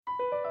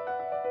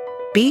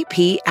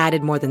BP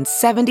added more than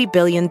 $70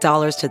 billion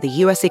to the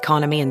U.S.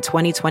 economy in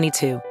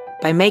 2022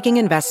 by making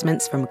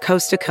investments from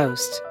coast to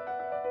coast.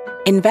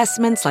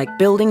 Investments like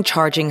building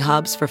charging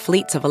hubs for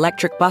fleets of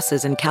electric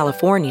buses in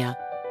California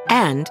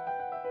and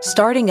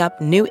starting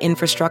up new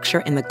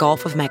infrastructure in the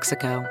Gulf of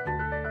Mexico.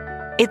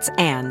 It's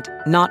and,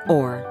 not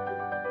or.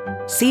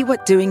 See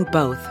what doing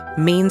both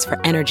means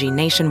for energy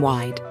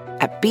nationwide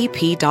at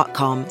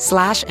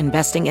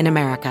bp.com/investing in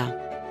America.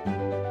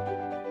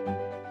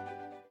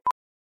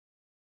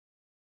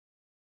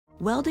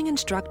 Welding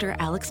instructor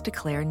Alex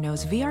DeClaire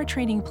knows VR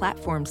training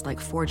platforms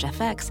like Forge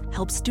FX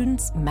help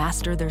students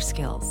master their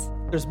skills.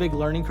 There's a big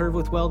learning curve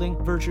with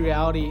welding. Virtual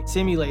reality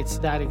simulates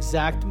that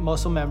exact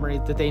muscle memory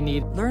that they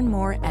need. Learn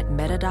more at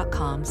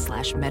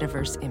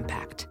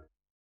meta.com/metaverseimpact.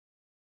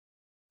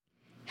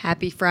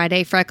 Happy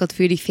Friday, Freckled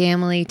Foodie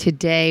family.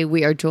 Today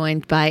we are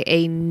joined by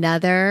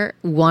another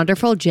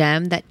wonderful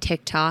gem that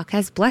TikTok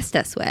has blessed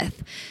us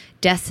with.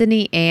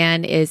 Destini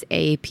Ann is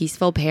a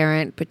peaceful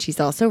parent, but she's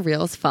also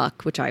real as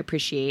fuck, which I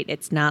appreciate.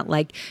 It's not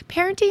like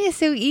parenting is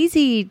so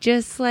easy,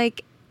 just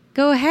like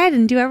go ahead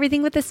and do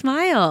everything with a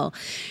smile.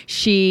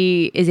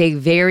 She is a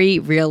very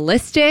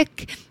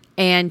realistic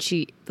and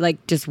she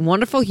just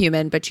wonderful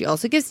human, but she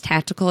also gives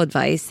tactical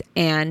advice.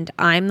 And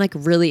I'm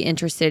really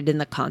interested in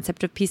the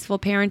concept of peaceful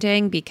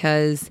parenting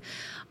because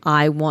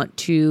I want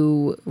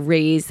to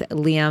raise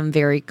Liam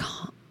very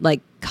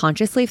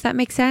consciously, if that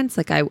makes sense.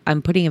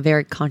 I'm putting a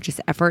very conscious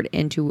effort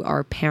into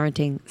our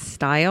parenting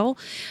style.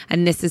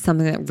 And this is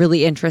something that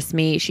really interests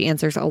me. She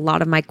answers a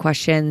lot of my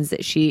questions.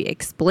 She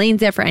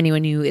explains it for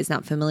anyone who is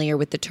not familiar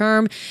with the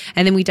term.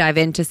 And then we dive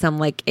into some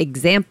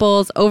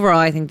examples. Overall,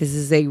 I think this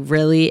is a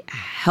really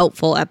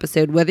helpful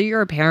episode, whether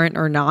you're a parent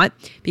or not,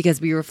 because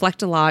we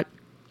reflect a lot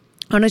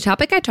on a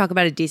topic I talk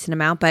about a decent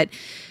amount, but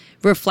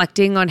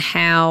reflecting on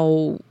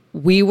how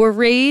we were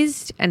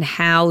raised and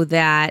how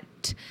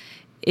that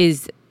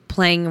is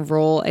playing a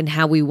role in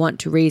how we want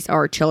to raise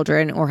our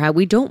children or how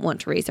we don't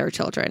want to raise our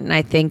children. And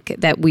I think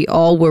that we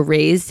all were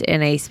raised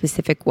in a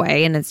specific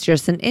way, and it's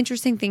just an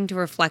interesting thing to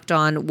reflect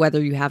on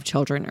whether you have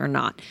children or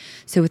not.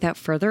 So without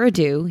further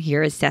ado,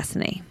 here is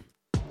Destini.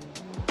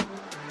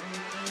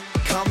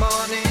 Come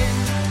on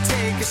in,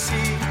 take a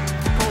seat,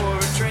 pour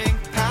a drink,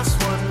 pass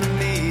one to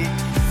me.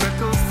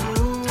 Freckle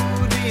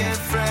foodie and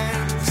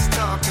friends,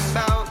 talking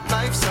about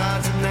life's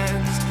odds and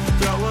ends.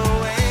 Throw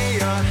away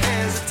your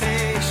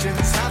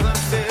hesitations, have a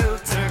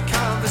filter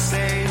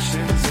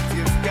conversations. If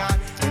you've got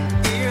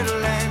an ear to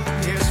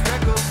lend, here's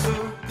Freckle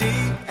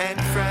foodie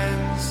and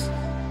friends.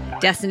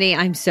 Destini,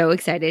 I'm so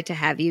excited to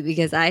have you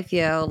because I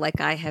feel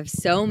like I have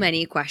so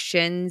many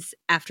questions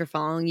after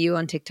following you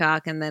on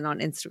TikTok and then on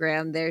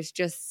Instagram. There's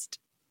just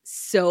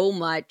so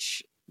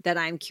much that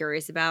I'm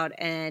curious about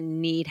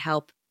and need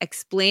help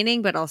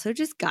explaining, but also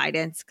just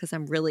guidance because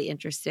I'm really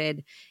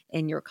interested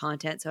in your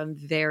content. So I'm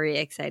very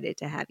excited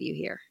to have you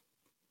here.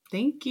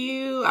 Thank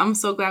you. I'm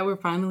so glad we're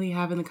finally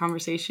having the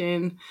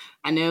conversation.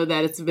 I know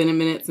that it's been a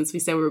minute since we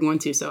said we were going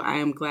to, so I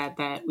am glad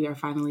that we are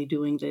finally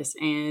doing this.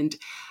 And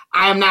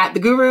I am not the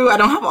guru. I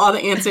don't have all the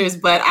answers,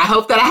 but I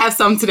hope that I have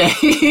some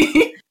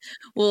today.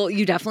 Well,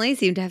 you definitely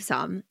seem to have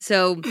some.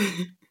 So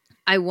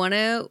I want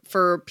to,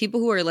 for people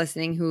who are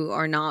listening who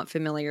are not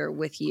familiar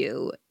with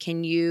you,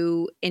 can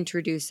you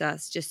introduce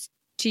us just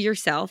to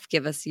yourself?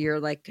 Give us your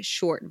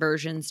short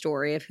version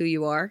story of who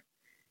you are.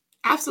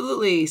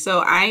 Absolutely.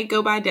 So I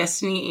go by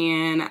Destini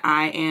and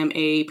I am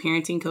a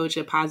parenting coach,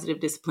 a positive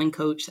discipline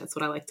coach. That's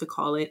what I like to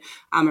call it.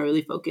 I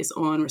really focus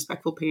on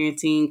respectful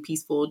parenting,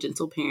 peaceful,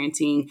 gentle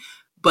parenting,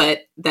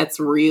 but that's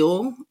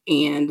real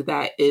and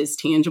that is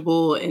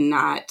tangible and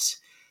not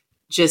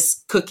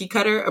just cookie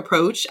cutter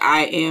approach.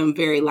 I am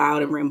very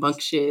loud and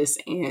rambunctious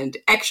and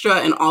extra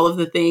and all of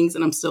the things.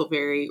 And I'm still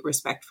very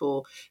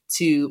respectful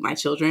to my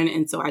children.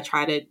 And so I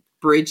try to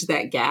bridge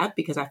that gap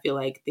because I feel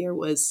like there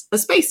was a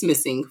space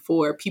missing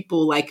for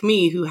people like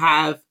me who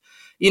have,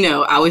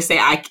 I always say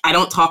I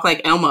don't talk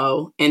like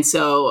Elmo. And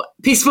so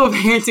peaceful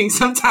parenting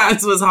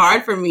sometimes was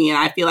hard for me. And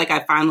I feel like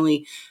I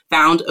finally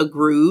found a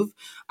groove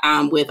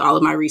with all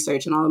of my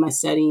research and all of my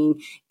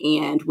studying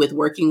and with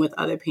working with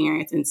other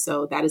parents. And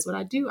so that is what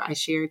I do. I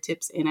share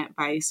tips and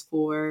advice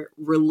for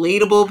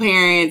relatable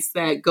parents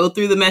that go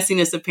through the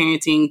messiness of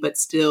parenting, but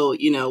still,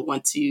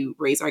 want to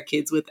raise our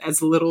kids with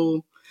as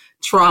little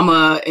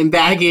trauma and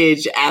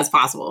baggage as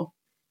possible.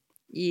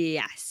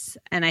 Yes.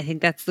 And I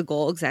think that's the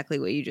goal, exactly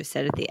what you just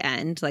said at the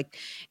end.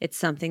 It's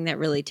something that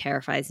really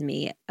terrifies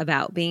me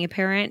about being a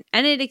parent.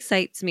 And it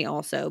excites me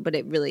also, but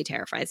it really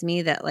terrifies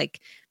me that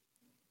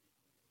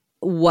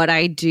what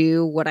I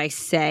do, what I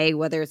say,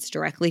 whether it's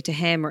directly to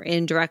him or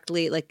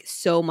indirectly,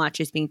 so much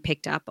is being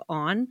picked up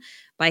on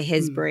by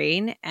his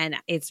brain. And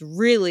it's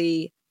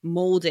really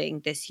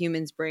molding this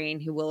human's brain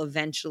who will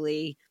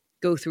eventually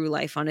go through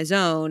life on his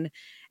own.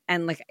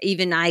 And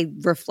even I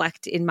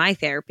reflect in my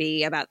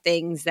therapy about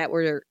things that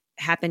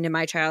happened in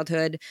my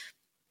childhood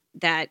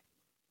that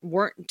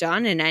weren't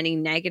done in any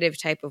negative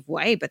type of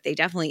way, but they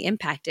definitely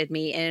impacted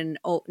me in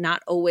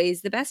not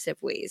always the best of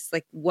ways.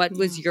 What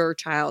was your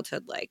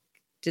childhood like?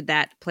 Did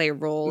that play a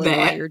role in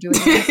why That. you're doing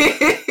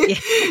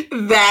this?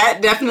 That,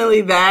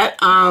 definitely that.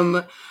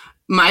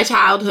 My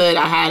childhood,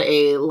 I had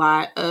a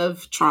lot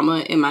of trauma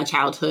in my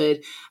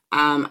childhood.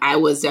 I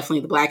was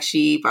definitely the black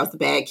sheep. I was the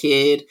bad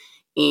kid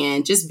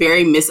and just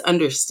very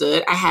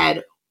misunderstood. I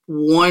had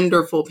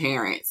wonderful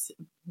parents,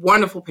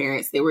 wonderful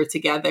parents. They were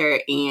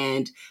together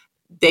and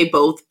they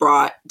both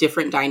brought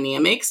different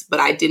dynamics, but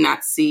I did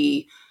not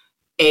see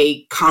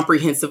a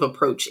comprehensive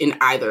approach in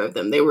either of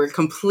them. They were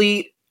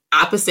complete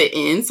opposite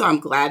ends. So I'm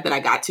glad that I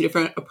got two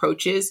different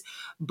approaches,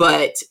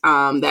 but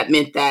that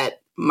meant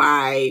that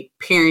my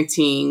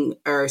parenting,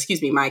 or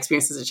excuse me, my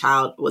experience as a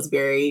child was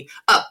very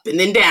up and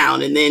then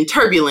down and then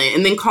turbulent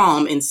and then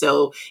calm. And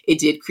so it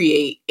did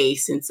create a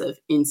sense of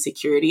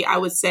insecurity, I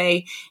would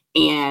say.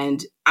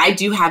 And I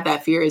do have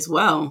that fear as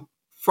well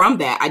from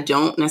that. I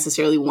don't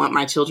necessarily want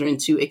my children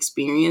to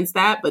experience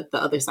that. But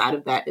the other side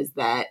of that is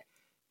that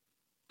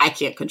I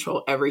can't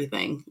control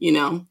everything,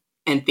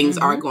 and things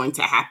are going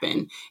to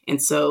happen.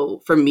 And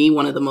so for me,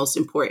 one of the most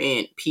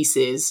important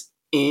pieces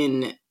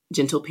in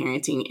gentle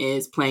parenting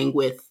is playing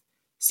with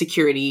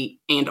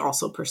security and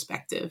also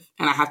perspective.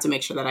 And I have to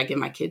make sure that I give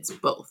my kids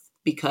both,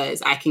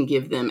 because I can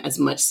give them as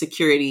much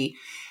security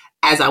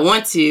as I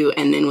want to.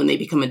 And then when they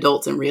become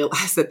adults and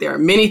realize that there are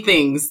many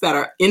things that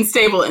are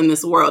unstable in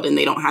this world and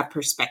they don't have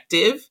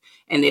perspective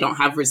and they don't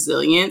have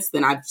resilience,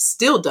 then I've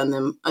still done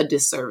them a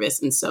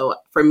disservice. And so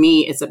for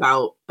me, it's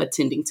about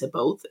attending to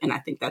both. And I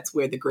think that's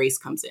where the grace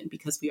comes in,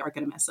 because we are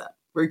going to mess up.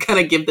 We're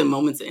going to give them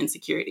moments of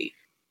insecurity.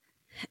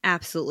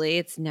 Absolutely.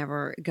 It's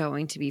never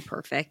going to be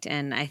perfect.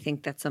 And I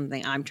think that's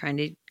something I'm trying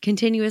to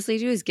continuously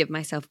do, is give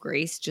myself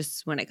grace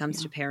just when it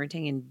comes to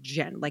parenting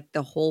and like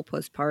the whole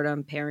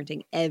postpartum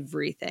parenting,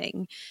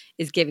 everything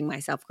is giving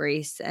myself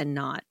grace and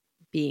not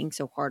being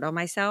so hard on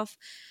myself.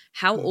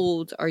 How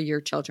old are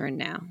your children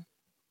now?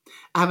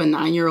 I have a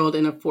 9-year-old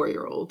and a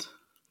 4-year-old.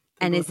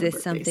 And is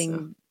this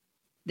something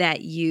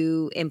that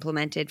you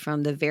implemented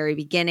from the very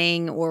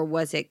beginning, or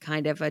was it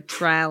kind of a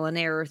trial and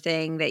error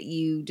thing that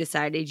you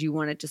decided you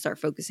wanted to start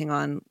focusing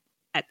on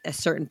at a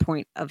certain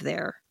point of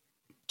their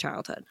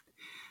childhood?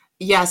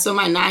 Yeah, so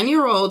my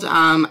 9-year-old,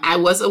 I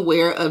was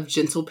aware of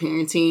gentle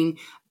parenting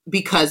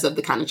because of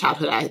the kind of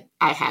childhood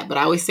I had. But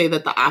I always say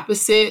that the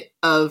opposite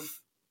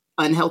of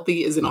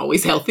unhealthy isn't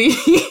always healthy.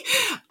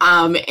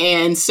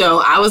 And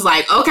so I was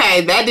like,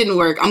 okay, that didn't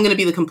work. I'm going to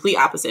be the complete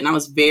opposite. And I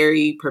was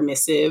very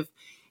permissive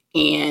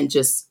and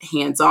just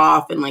hands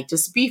off and like,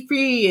 just be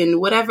free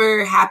and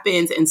whatever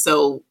happens. And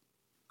so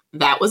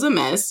that was a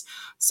mess.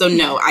 So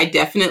no, I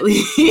definitely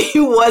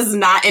was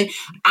not. And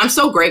I'm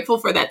so grateful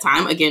for that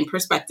time. Again,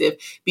 perspective,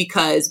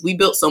 because we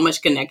built so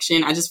much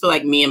connection. I just feel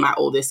like me and my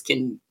oldest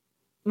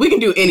we can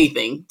do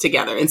anything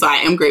together. And so I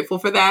am grateful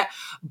for that.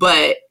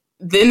 But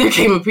then there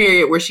came a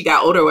period where she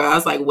got older where I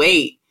was like,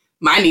 wait,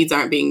 my needs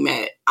aren't being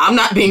met. I'm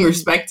not being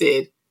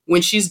respected.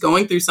 When she's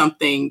going through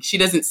something, she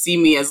doesn't see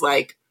me as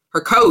like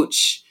her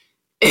coach.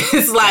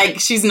 It's like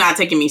she's not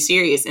taking me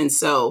serious. And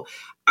so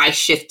I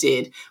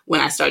shifted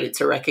when I started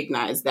to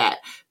recognize that.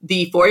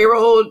 The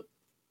 4-year-old,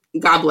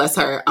 God bless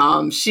her,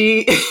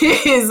 she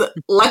is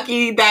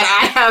lucky that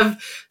I have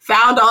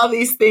found all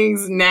these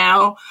things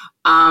now.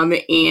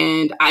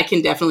 And I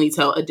can definitely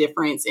tell a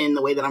difference in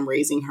the way that I'm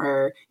raising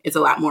her. It's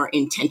a lot more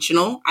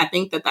intentional. I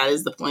think that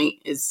is the point.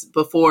 Is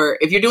before,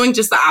 if you're doing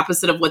just the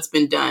opposite of what's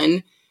been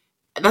done,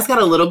 that's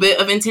got a little bit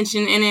of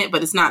intention in it,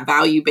 but it's not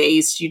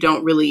value-based. You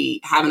don't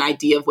really have an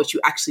idea of what you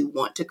actually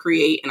want to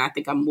create. And I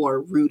think I'm more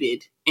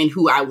rooted in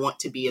who I want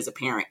to be as a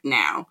parent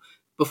now.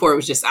 Before it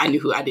was just, I knew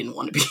who I didn't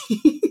want to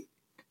be.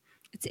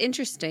 It's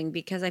interesting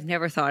because I've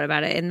never thought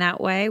about it in that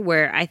way,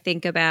 where I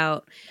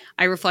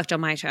reflect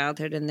on my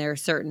childhood, and there are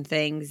certain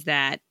things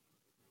that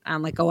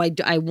I'm like, oh,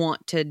 I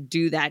want to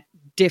do that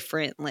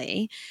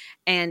differently.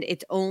 And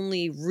it's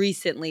only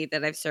recently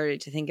that I've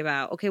started to think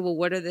about, okay, well,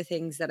 what are the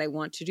things that I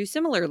want to do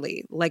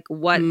similarly? Like,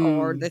 what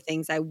are the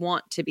things I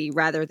want to be,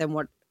 rather than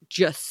what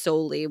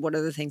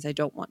are the things I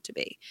don't want to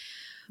be?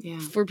 Yeah.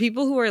 For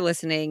people who are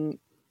listening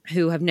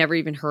who have never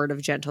even heard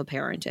of gentle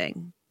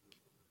parenting,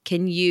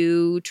 can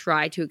you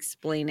try to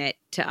explain it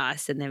to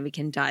us, and then we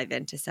can dive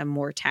into some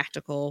more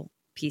tactical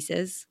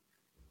pieces?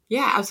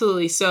 Yeah,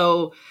 absolutely.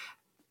 So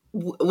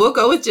we'll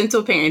go with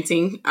gentle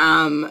parenting.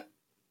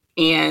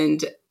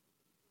 And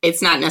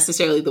it's not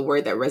necessarily the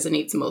word that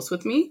resonates most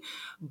with me,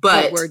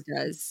 but what word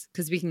does?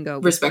 Because we can go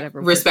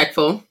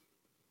respectful.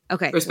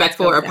 Okay.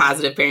 Respectful or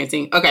positive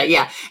parenting. Okay.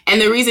 Yeah. And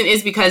the reason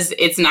is because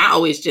it's not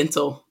always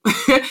gentle.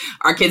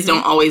 Our kids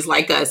don't always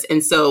like us.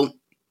 And so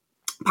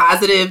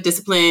positive,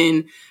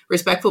 discipline,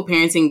 respectful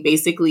parenting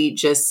basically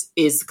just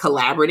is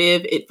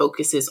collaborative. It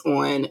focuses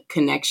on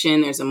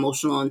connection. There's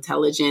emotional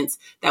intelligence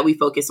that we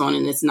focus on.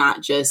 And it's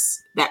not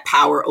just that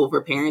power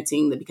over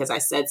parenting, because I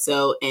said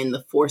so, and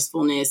the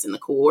forcefulness and the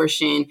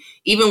coercion,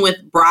 even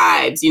with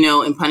bribes,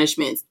 and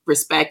punishments.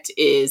 Respect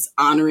is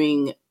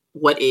honoring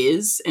what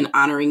is and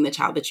honoring the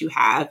child that you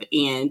have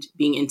and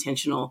being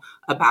intentional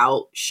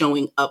about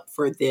showing up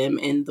for them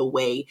in the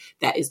way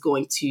that is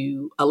going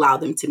to allow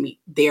them to meet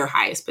their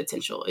highest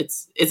potential.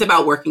 It's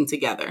about working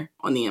together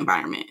on the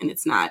environment, and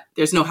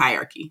there's no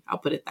hierarchy. I'll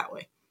put it that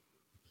way.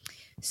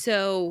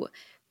 So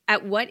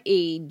at what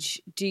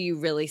age do you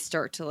really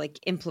start to like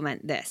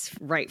implement this,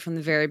 right from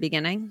the very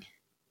beginning?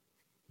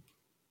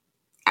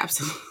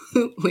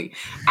 Absolutely.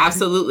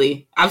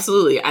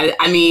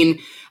 I mean,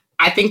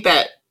 I think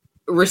that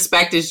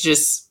respect is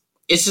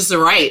it's just a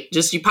right.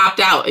 Just you popped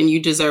out and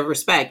you deserve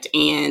respect.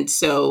 And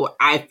so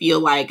I feel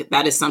like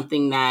that is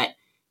something that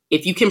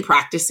if you can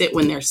practice it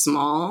when they're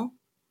small,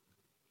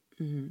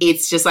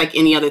 it's just like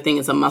any other thing.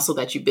 It's a muscle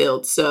that you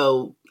build.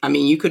 So, I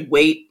mean, you could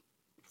wait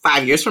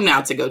 5 years from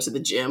now to go to the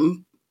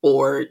gym,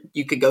 or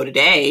you could go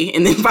today,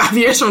 and then 5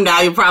 years from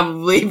now, you'll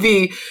probably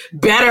be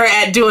better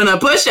at doing a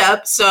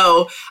push-up.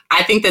 So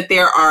I think that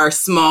there are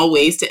small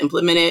ways to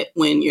implement it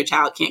when your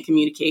child can't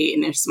communicate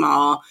and they're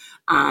small,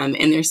 and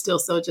they're still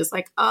so just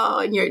like, oh,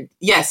 and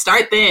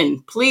start then.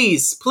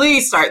 Please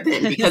start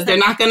then, because they're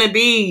not going to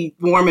be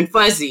warm and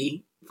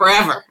fuzzy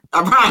forever.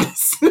 I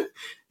promise.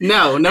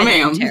 No,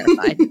 ma'am. I'm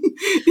terrified.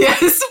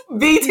 Yes,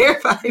 be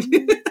terrified.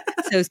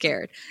 So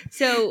scared.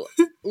 So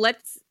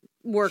let's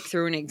work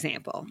through an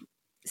example.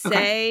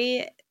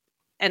 Say,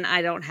 and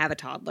I don't have a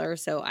toddler,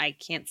 so I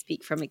can't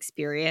speak from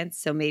experience.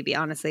 So maybe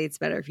honestly, it's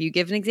better if you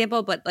give an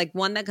example. But like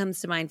one that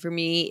comes to mind for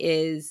me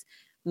is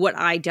what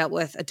I dealt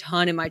with a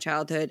ton in my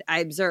childhood. I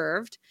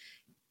observed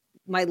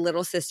my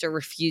little sister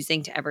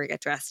refusing to ever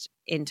get dressed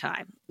in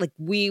time. Like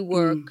we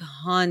were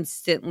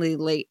constantly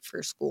late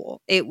for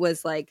school. It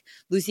was like,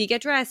 Lucy,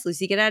 get dressed.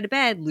 Lucy, get out of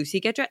bed. Lucy,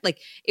 get dressed. Like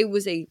it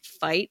was a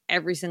fight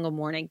every single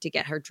morning to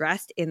get her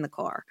dressed in the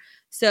car.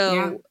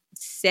 So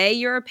say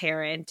you're a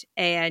parent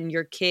and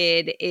your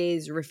kid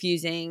is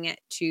refusing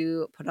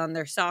to put on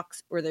their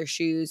socks or their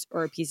shoes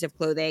or a piece of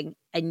clothing,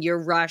 and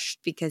you're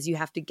rushed because you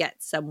have to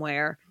get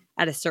somewhere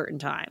at a certain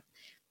time.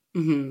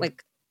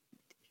 Like,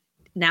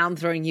 now I'm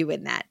throwing you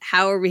in that.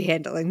 How are we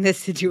handling this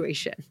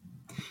situation?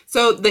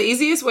 So the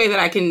easiest way that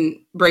I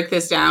can break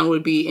this down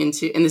would be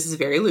into, and this is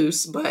very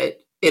loose, but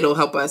it'll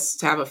help us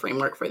to have a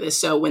framework for this.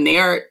 So when they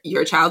are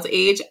your child's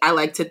age, I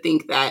like to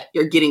think that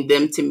you're getting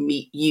them to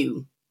meet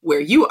you where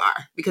you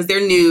are, because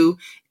they're new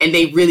and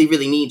they really,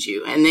 really need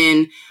you. And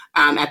then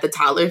at the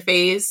toddler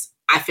phase,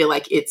 I feel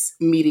like it's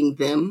meeting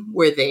them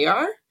where they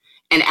are.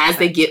 And as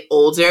they get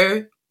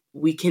older,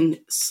 we can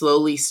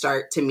slowly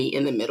start to meet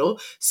in the middle.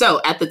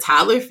 So at the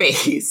toddler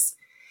phase,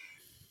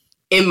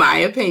 in my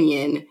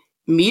opinion,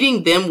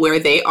 meeting them where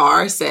they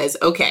are says,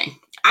 okay,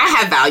 I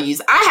have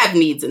values, I have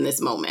needs in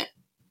this moment.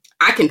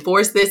 I can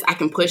force this, I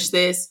can push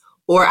this,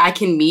 or I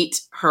can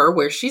meet her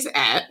where she's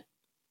at,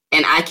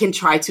 and I can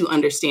try to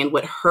understand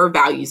what her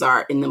values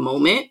are in the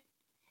moment,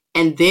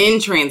 and then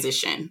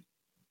transition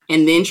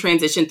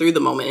through the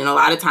moment. And a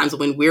lot of times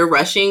when we're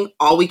rushing,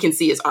 all we can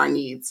see is our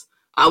needs.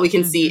 All we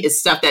can see is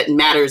stuff that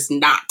matters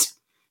not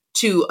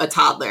to a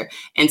toddler.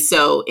 And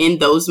so in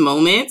those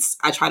moments,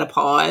 I try to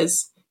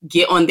pause,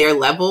 get on their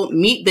level,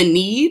 meet the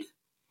need,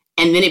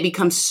 and then it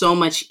becomes so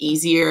much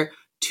easier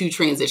to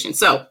transition.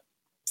 So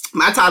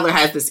my toddler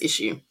has this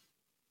issue.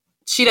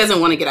 She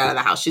doesn't want to get out of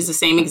the house. She's the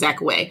same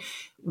exact way.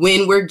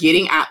 When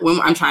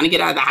I'm trying to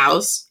get out of the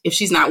house, if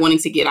she's not wanting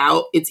to get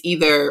out, it's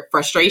either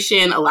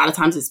frustration. A lot of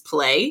times it's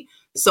play.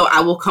 So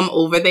I will come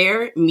over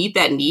there, meet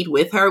that need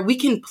with her. We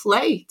can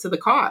play to the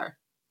car.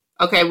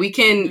 Okay,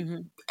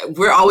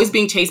 we're always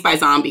being chased by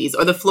zombies,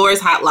 or the floor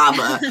is hot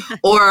lava,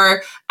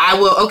 or I'll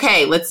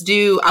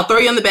throw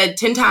you on the bed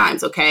 10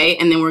 times, okay?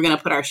 And then we're going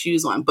to put our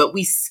shoes on. But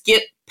we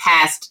skip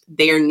past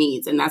their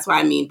needs. And that's what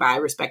I mean by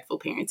respectful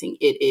parenting.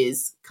 It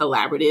is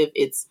collaborative.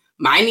 It's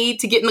my need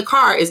to get in the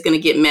car is going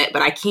to get met,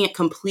 but I can't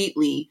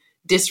completely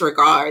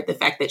disregard the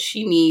fact that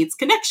she needs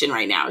connection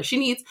right now, or she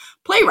needs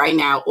play right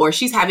now, or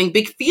she's having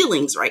big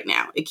feelings right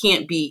now. It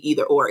can't be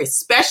either or,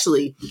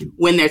 especially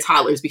when they're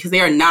toddlers, because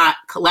they are not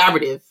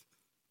collaborative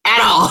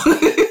at all.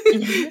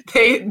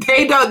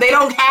 They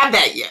don't have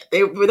that yet.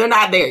 They're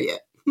not there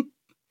yet.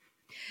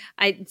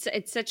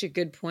 It's such a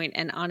good point.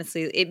 And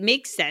honestly, it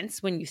makes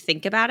sense when you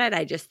think about it.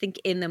 I just think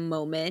in the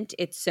moment,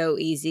 it's so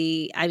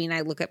easy. I mean,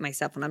 I look at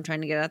myself when I'm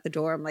trying to get out the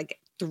door, I'm like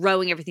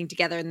throwing everything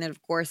together. And then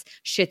of course,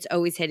 shit's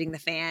always hitting the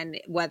fan,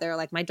 whether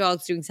like my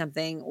dog's doing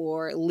something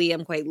or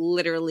Liam quite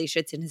literally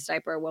shits in his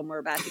diaper when we're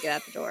about to get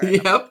out the door.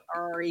 Yep. Like,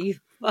 are you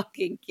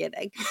fucking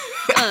kidding?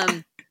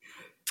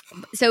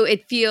 So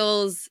it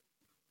feels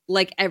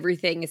like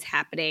everything is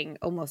happening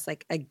almost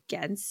like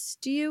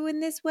against you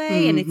in this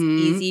way. And it's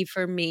easy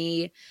for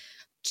me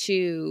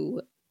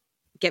to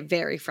get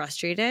very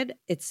frustrated.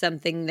 It's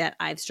something that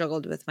I've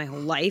struggled with my whole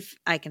life.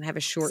 I can have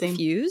a short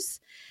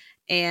fuse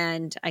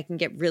and I can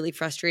get really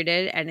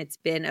frustrated. And it's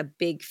been a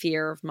big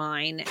fear of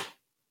mine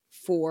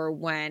for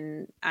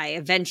when I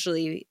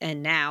eventually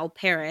and now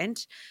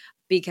parent,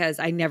 because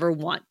I never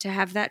want to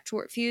have that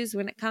short fuse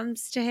when it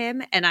comes to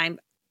him. And I'm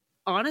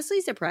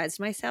honestly surprised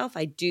myself.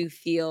 I do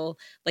feel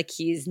like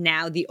he's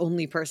now the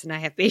only person I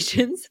have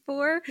patience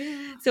for.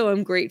 Yeah. So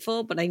I'm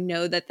grateful, but I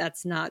know that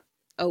that's not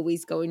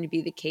always going to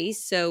be the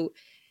case. So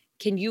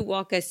can you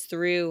walk us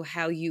through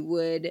how you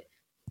would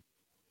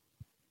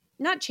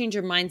not change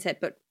your mindset,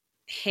 but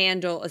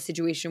handle a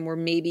situation where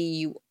maybe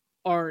you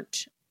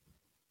aren't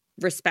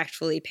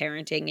respectfully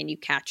parenting and you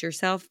catch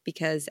yourself?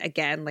 Because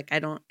again, like I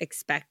don't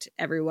expect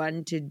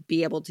everyone to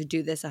be able to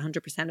do this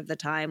 100% of the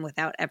time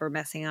without ever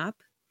messing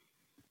up.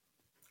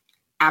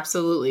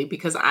 Absolutely,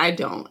 because I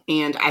don't.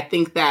 And I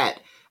think that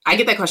I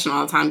get that question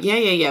all the time.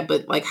 Yeah.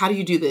 But like, how do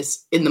you do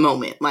this in the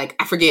moment? Like,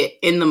 I forget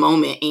in the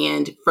moment.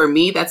 And for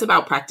me, that's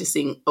about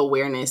practicing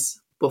awareness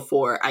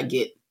before I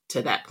get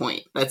to that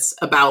point. That's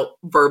about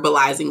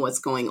verbalizing what's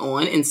going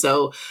on. And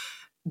so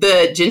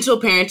the gentle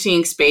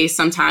parenting space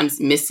sometimes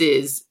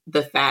misses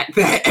the fact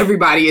that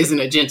everybody isn't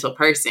a gentle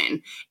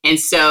person. And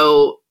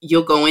so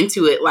you'll go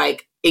into it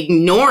like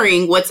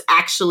ignoring what's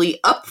actually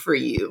up for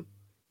you.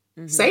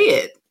 Mm-hmm. Say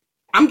it.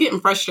 I'm getting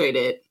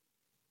frustrated.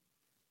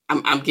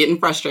 I'm getting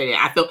frustrated.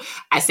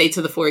 I say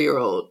to the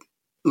 4-year-old,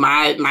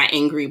 my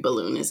angry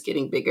balloon is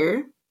getting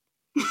bigger.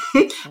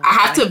 I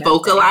have to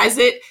vocalize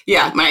it.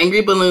 Yeah, my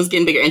angry balloon is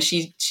getting bigger, and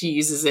she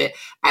uses it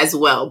as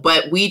well.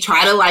 But we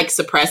try to like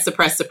suppress,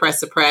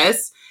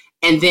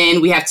 and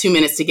then we have 2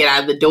 minutes to get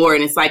out of the door,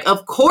 and it's like,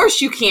 of course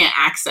you can't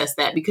access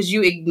that because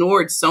you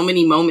ignored so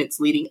many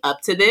moments leading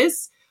up to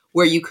this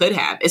where you could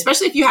have,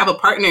 especially if you have a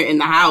partner in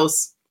the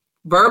house.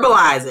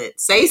 Verbalize it.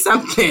 Say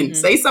something. Mm-hmm.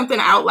 Say something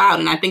out loud.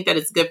 And I think that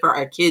it's good for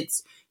our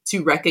kids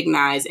to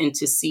recognize and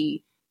to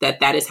see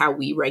that that is how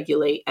we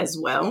regulate as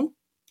well.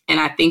 And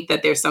I think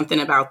that there's something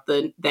about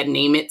that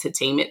name it to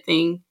tame it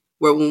thing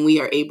where when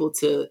we are able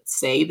to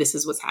say this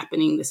is what's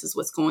happening, this is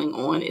what's going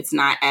on, it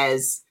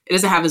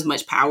doesn't have as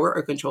much power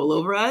or control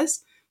over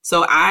us.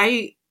 So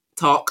I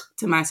talk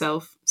to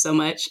myself so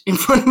much in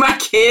front of my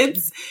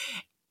kids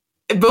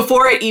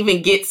before it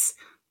even gets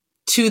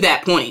to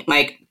that point.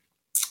 Like,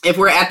 if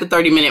we're at the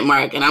 30-minute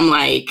mark and I'm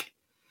like,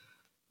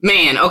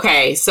 man,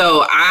 okay,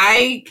 so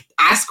I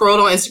scrolled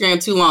on Instagram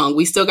too long.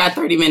 We still got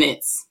 30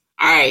 minutes.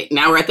 All right,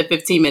 now we're at the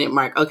 15-minute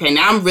mark. Okay,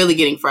 now I'm really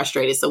getting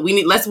frustrated. So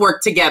let's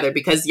work together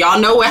because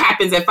y'all know what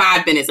happens at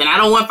 5 minutes and I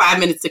don't want 5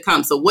 minutes to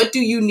come. So what do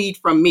you need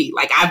from me?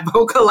 Like I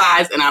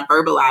vocalize and I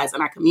verbalize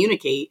and I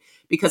communicate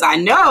because I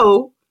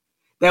know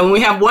that when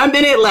we have 1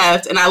 minute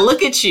left and I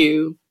look at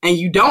you and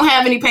you don't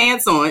have any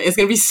pants on, it's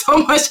going to be so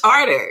much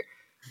harder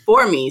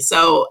for me.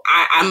 So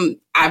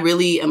I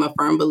really am a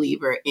firm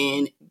believer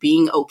in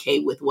being okay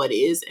with what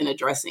is and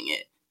addressing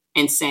it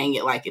and saying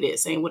it like it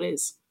is, saying what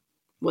is,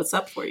 what's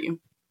up for you.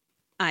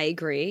 I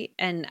agree.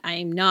 And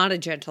I'm not a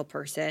gentle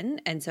person.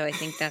 And so I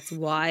think that's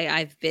why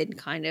I've been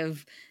kind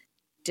of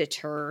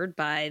deterred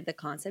by the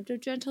concept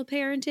of gentle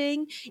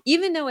parenting,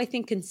 even though I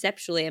think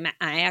conceptually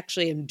I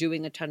actually am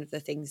doing a ton of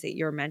the things that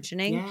you're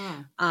mentioning.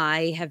 Yeah.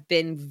 I have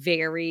been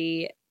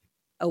very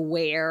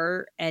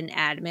aware and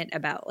adamant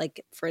about,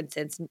 like, for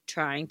instance,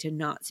 trying to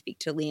not speak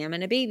to Liam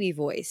in a baby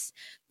voice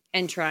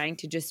and trying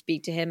to just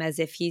speak to him as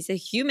if he's a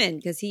human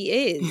because he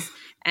is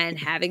and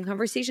having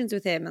conversations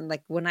with him. And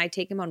like when I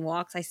take him on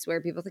walks, I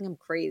swear people think I'm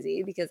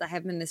crazy because I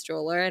have him in the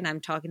stroller and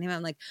I'm talking to him.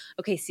 I'm like,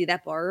 okay, see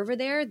that bar over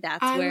there?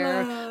 That's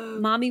where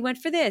mommy went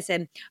for this.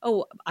 And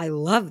oh, I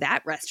love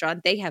that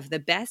restaurant. They have the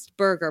best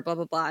burger, blah,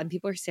 blah, blah. And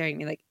people are staring at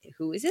me like,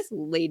 who is this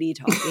lady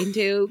talking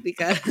to?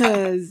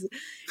 Because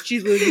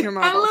she's losing her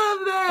marbles. I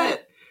love that.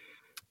 But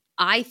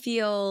I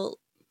feel,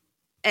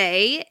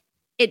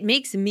 it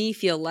makes me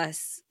feel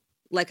less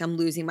like I'm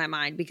losing my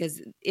mind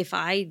because if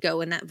I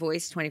go in that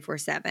voice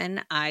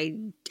 24/7, I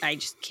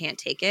just can't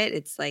take it.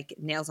 It's like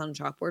nails on a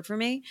chalkboard for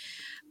me.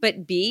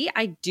 But B,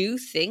 I do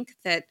think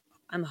that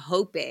I'm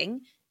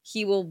hoping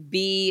he will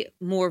be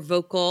more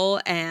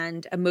vocal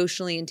and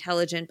emotionally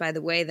intelligent by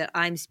the way that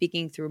I'm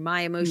speaking through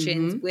my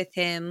emotions with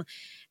him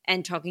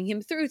and talking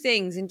him through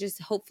things and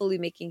just hopefully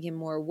making him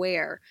more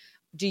aware.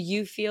 Do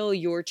you feel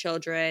your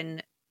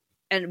children,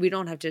 and we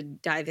don't have to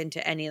dive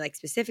into any like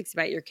specifics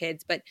about your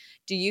kids, but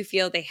do you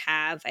feel they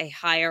have a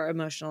higher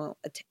emotional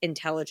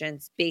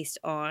intelligence based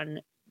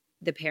on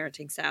the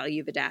parenting style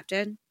you've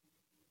adapted?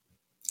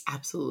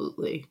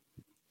 Absolutely.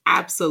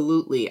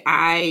 Absolutely.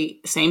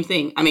 Same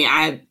thing. I mean,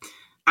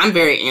 I'm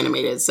very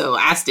animated, so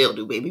I still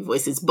do baby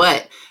voices,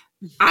 but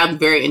I'm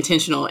very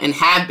intentional and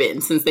have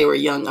been since they were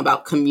young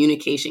about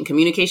communication.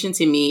 Communication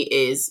to me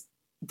is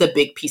the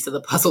big piece of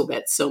the puzzle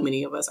that so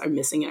many of us are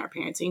missing in our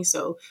parenting.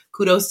 So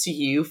kudos to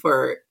you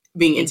for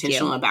being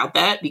intentional about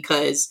that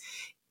because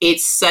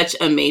it's such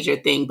a major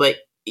thing. But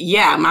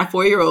yeah, my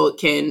 4-year-old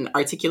can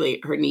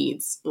articulate her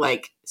needs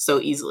like so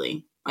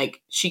easily.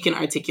 Like she can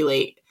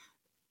articulate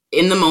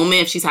in the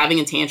moment if she's having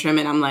a tantrum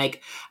and I'm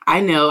like, I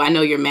know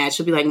you're mad.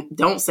 She'll be like,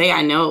 don't say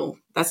I know.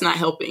 That's not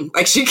helping.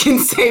 Like she can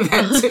say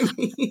that to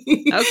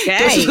me.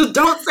 Okay.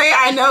 Don't say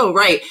I know.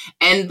 Right.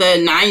 And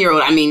the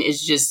 9-year-old, I mean,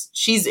 is just,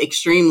 she's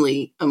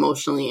extremely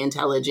emotionally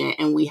intelligent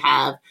and we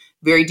have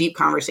very deep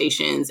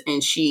conversations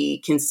and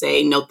she can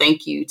say no,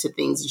 thank you to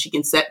things and she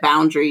can set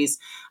boundaries.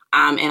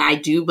 And I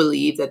do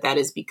believe that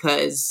is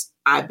because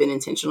I've been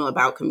intentional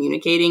about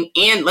communicating.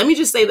 And let me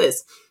just say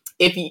this.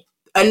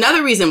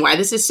 Another reason why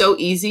this is so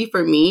easy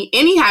for me,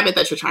 any habit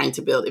that you're trying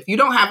to build, if you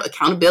don't have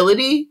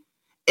accountability,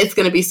 it's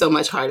going to be so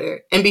much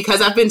harder. And because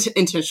I've been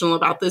intentional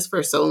about this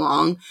for so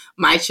long,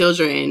 my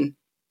children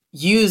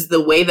use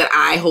the way that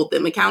I hold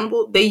them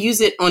accountable. They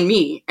use it on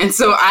me. And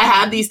so I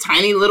have these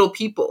tiny little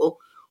people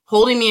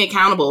holding me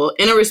accountable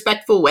in a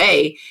respectful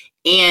way.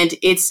 And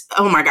it's,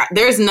 oh my God,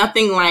 there's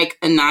nothing like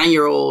a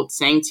 9-year-old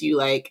saying to you,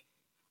 like,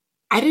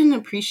 I didn't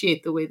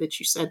appreciate the way that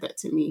you said that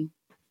to me.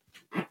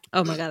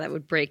 Oh my God, that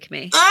would break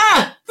me.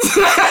 Ah!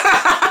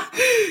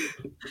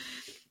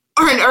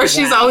 or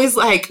she's always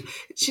like,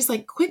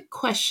 quick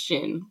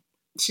question.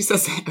 She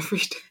says that every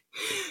day.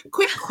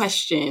 Quick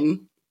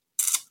question.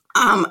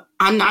 I'm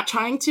not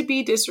trying to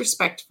be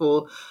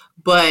disrespectful,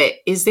 but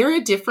is there a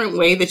different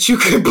way that you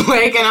could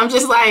blank? And I'm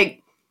just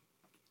like,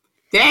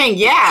 dang,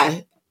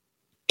 yeah.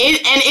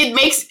 It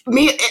makes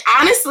me,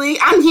 honestly,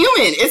 I'm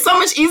human. It's so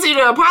much easier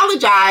to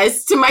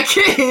apologize to my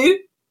kid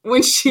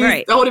when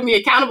she's holding me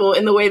accountable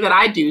in the way that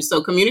I do.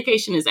 So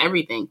communication is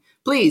everything.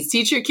 Please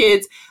teach your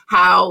kids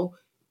how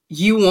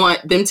you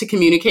want them to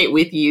communicate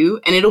with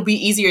you, and it'll be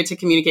easier to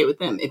communicate with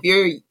them. If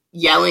you're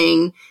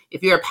yelling,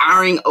 if you're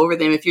powering over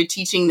them, if you're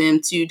teaching them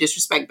to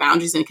disrespect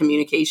boundaries in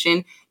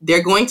communication,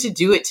 they're going to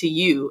do it to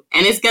you.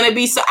 And it's going to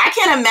be so, I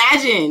can't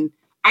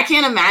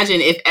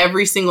imagine if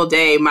every single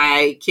day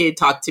my kid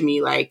talked to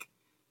me like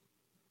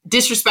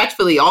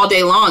disrespectfully all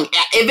day long.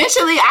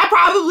 Eventually I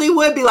probably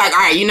would be like, all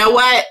right, you know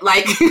what?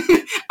 Like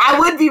I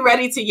would be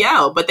ready to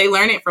yell, but they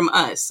learn it from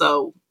us.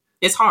 So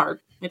it's hard.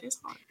 It is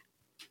hard.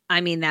 I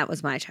mean, that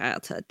was my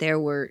childhood. There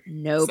were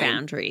no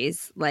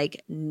boundaries.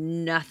 Like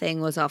nothing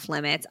was off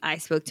limits. I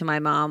spoke to my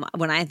mom.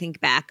 When I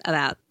think back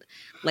about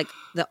like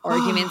the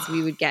arguments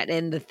we would get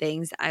in, the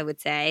things I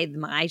would say,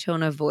 my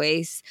tone of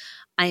voice,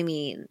 I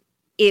mean,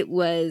 it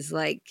was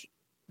like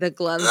the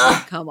gloves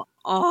would come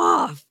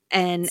off.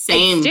 And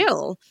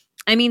still.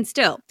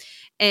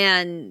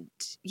 And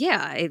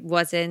yeah, it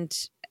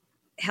wasn't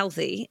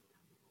healthy.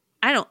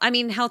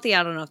 Healthy,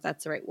 I don't know if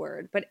that's the right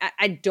word, but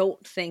I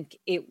don't think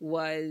it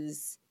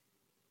was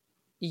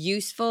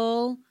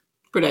useful,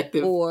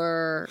 productive,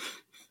 or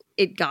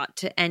it got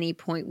to any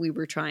point we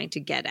were trying to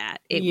get at.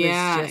 It was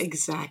just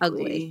exactly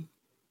ugly.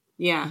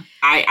 Yeah,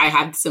 I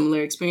had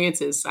similar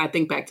experiences. I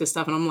think back to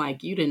stuff and I'm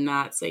like, you did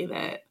not say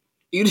that.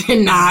 You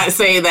did not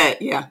say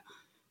that. Yeah.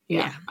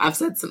 I've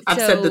said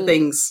the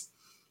things.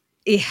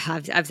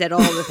 Yeah, I've said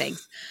all the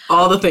things.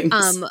 All the things.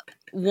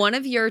 One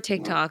of your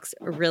TikToks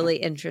really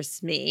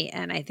interests me,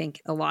 and I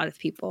think a lot of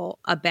people,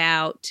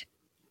 about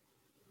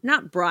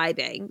not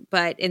bribing,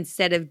 but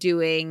instead of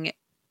doing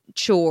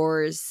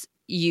chores,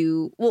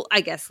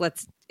 I guess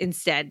let's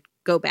instead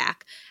go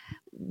back.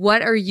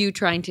 What are you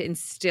trying to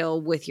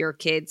instill with your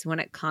kids when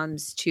it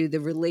comes to the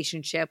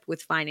relationship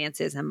with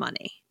finances and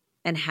money?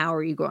 And how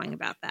are you going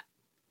about that?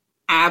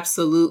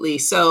 Absolutely.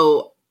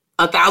 So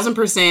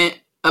 1,000%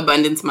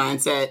 abundance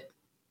mindset.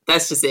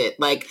 That's just it.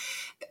 Like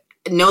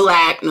no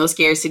lack, no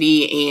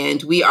scarcity.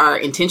 And we are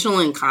intentional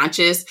and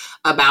conscious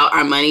about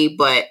our money.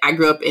 But I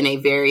grew up in a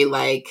very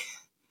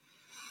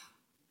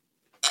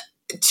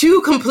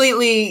two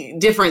completely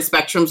different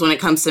spectrums when it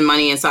comes to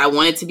money. And so I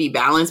want it to be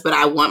balanced, but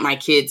I want my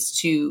kids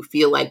to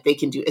feel like they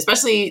can do,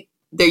 especially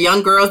the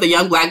young girls, the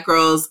young Black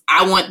girls.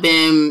 I want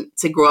them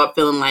to grow up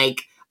feeling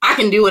like I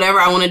can do whatever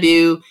I want to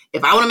do.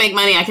 If I want to make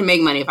money, I can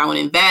make money. If I want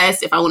to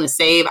invest, if I want to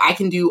save, I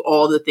can do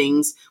all the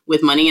things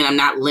with money, and I'm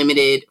not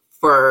limited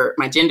for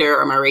my gender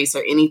or my race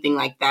or anything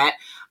like that.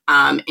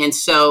 And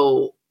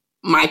so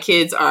my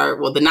kids are,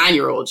 the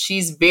 9-year-old,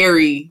 she's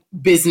very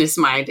business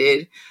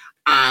minded.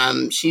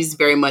 She's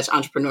very much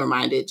entrepreneur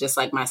minded, just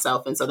like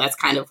myself. And so that's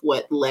kind of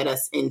what led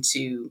us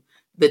into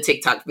the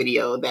TikTok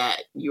video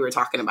that you were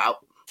talking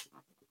about.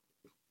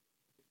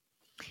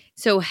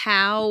 So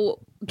how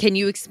can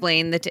you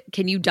explain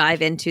can you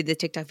dive into the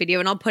TikTok video?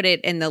 And I'll put it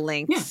in the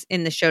links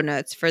in the show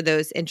notes for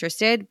those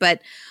interested.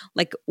 But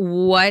like,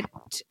 what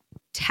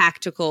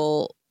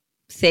tactical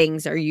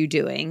things are you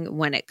doing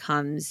when it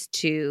comes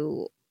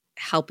to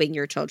helping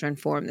your children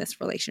form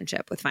this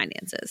relationship with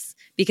finances?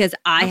 Because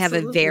I have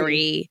a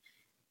very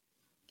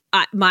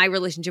my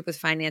relationship with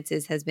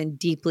finances has been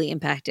deeply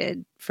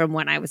impacted from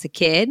when I was a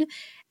kid,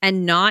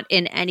 and not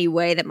in any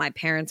way that my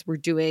parents were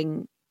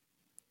doing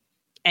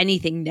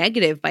anything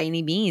negative by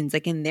any means.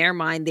 Like in their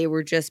mind, they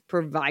were just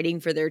providing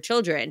for their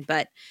children,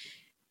 but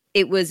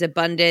it was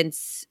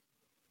abundance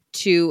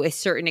to a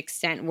certain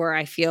extent where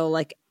I feel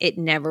like it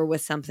never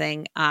was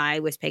something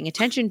I was paying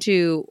attention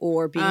to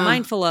or being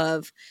mindful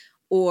of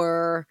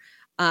or,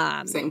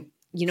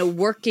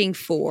 working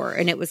for.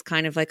 And it was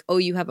kind of like, oh,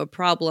 you have a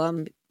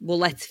problem. Well,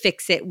 let's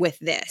fix it with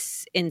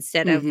this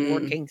instead of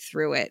working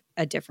through it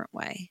a different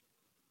way.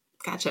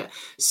 Gotcha.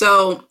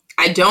 So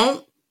I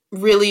don't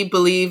really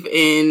believe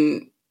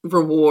in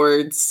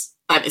rewards.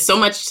 So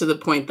much to the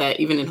point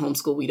that even in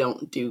homeschool, we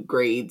don't do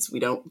grades. We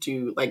don't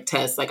do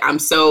tests. I'm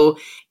so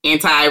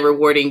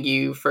anti-rewarding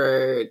you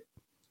for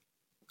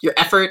your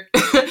effort.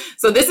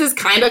 So this is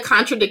kind of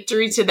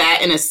contradictory to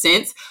that in a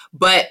sense,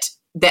 but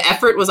the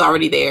effort was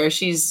already there.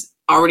 She's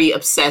already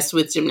obsessed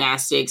with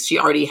gymnastics. She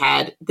already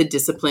had the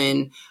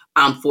discipline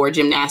for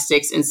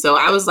gymnastics. And so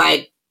I was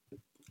like,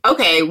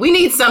 okay, we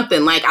need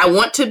something. Like, I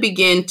want to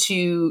begin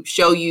to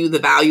show you the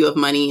value of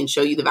money and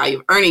show you the value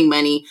of earning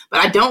money, but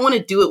I don't want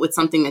to do it with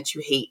something that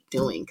you hate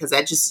doing, because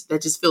that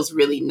just feels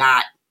really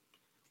not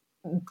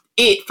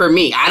it for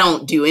me. I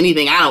don't do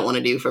anything I don't want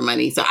to do for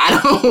money. So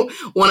I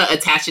don't want to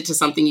attach it to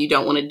something you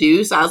don't want to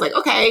do. So I was like,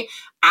 okay,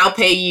 I'll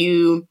pay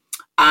you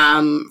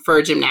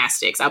for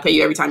gymnastics. I'll pay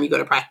you every time you go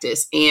to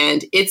practice.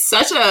 And it's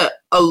such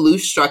a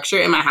loose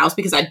structure in my house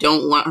because I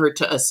don't want her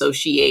to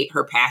associate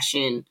her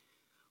passion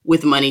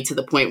with money to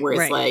the point where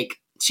it's like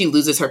she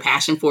loses her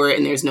passion for it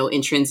and there's no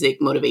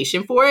intrinsic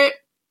motivation for it.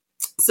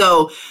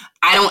 So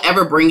I don't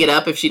ever bring it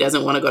up if she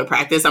doesn't want to go to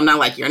practice. I'm not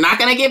like, you're not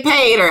going to get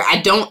paid, or I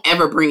don't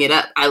ever bring it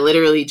up. I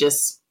literally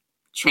just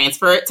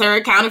transfer it to her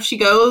account if she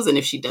goes. And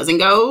if she doesn't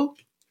go,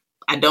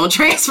 I don't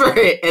transfer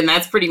it. And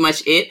that's pretty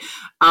much it.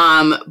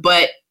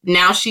 But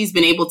now she's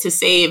been able to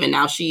save, and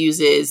now she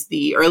uses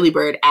the Early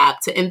Bird app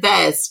to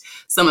invest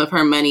some of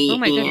her money. Oh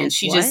my and goodness,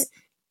 she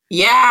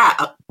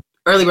what?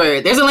 Early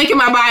Bird. There's a link in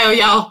my bio,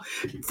 y'all.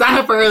 Sign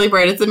up for Early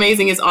Bird. It's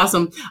amazing. It's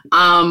awesome.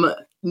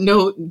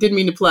 No, didn't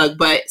mean to plug,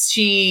 but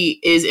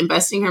she is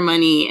investing her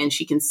money and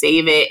she can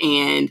save it.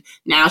 And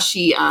now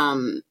she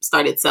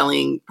started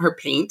selling her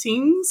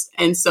paintings.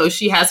 And so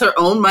she has her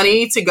own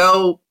money to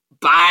go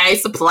buy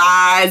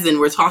supplies, and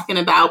we're talking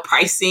about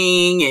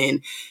pricing,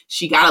 and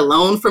she got a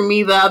loan from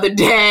me the other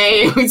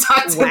day. We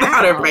talked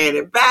about her paying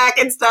it back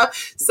and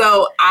stuff.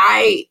 So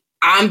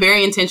I'm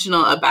very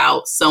intentional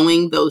about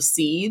sowing those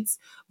seeds,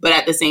 but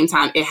at the same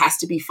time, it has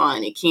to be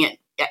fun. It can't,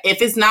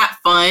 if it's not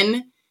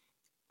fun,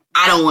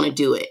 I don't want to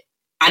do it.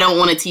 I don't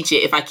want to teach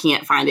it if I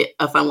can't find it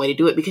a fun way to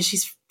do it, because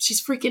she's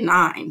freaking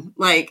 9.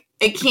 Like,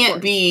 it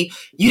can't be,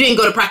 you didn't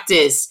go to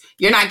practice,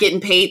 you're not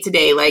getting paid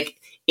today. Like,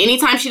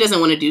 anytime she doesn't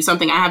want to do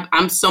something,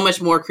 I'm so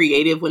much more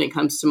creative when it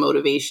comes to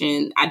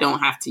motivation. I don't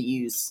have to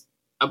use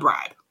a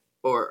bribe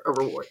or a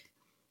reward.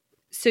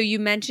 So you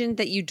mentioned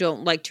that you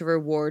don't like to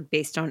reward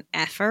based on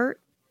effort.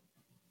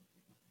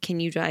 Can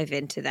you dive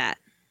into that?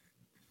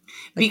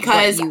 Like,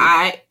 because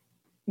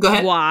go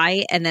ahead.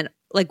 Why? And then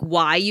like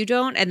why you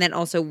don't, and then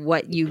also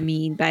what you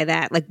mean by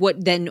that. Like,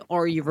 what then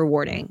are you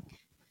rewarding?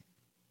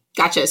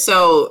 Gotcha.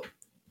 So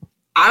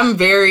I'm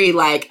very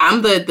like,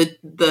 I'm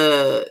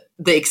the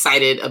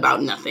excited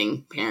about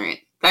nothing parent.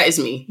 That is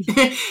me.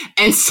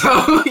 And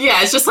so,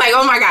 yeah, it's just like,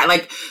 oh my God,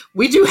 like,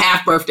 we do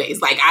half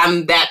birthdays. Like,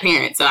 I'm that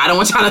parent. So I don't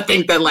want y'all to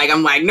think that like,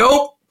 I'm like,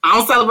 nope, I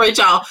don't celebrate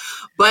y'all.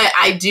 But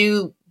I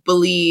do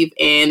believe,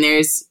 and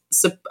there's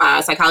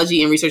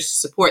psychology and research to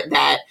support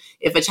that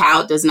if a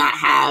child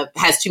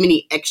has too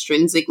many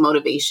extrinsic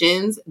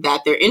motivations,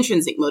 that their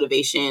intrinsic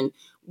motivation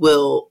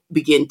will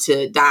begin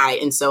to die.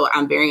 And so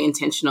I'm very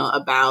intentional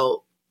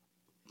about,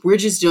 we're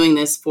just doing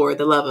this for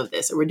the love of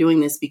this, or we're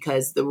doing this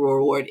because the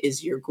reward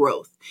is your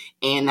growth.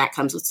 And that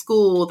comes with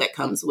school, that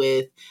comes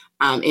with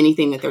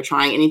anything that they're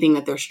trying, anything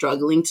that they're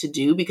struggling to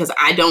do, because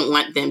I don't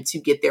want them to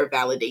get their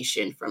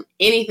validation from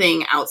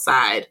anything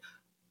outside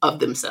of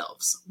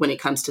themselves when it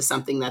comes to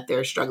something that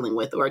they're struggling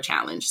with or a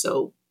challenge.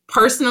 So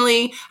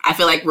personally, I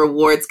feel like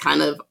rewards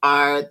kind of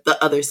are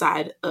the other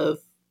side of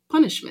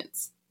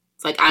punishments.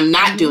 It's like, I'm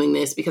not doing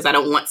this because I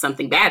don't want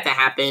something bad to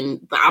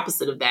happen. The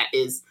opposite of that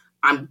is,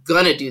 I'm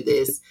going to do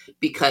this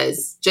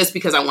because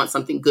I want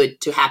something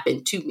good to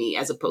happen to me,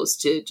 as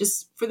opposed to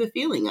just for the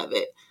feeling of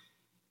it.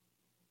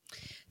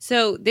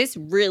 So this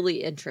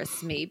really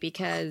interests me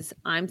because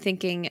I'm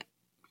thinking,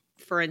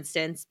 for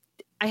instance,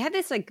 I had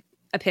this like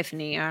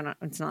epiphany.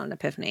 It's not an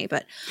epiphany,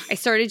 but I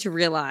started to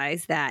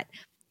realize that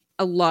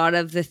a lot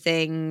of the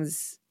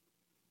things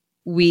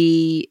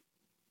we,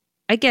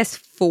 I guess,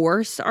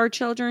 force our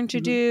children to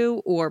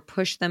do or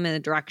push them in the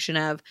direction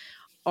of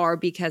are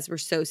because we're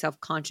so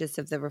self-conscious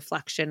of the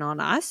reflection on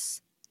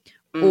us,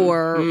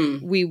 or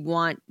we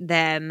want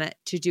them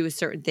to do a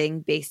certain thing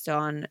based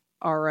on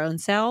our own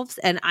selves.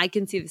 And I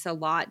can see this a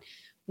lot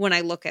when I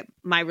look at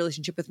my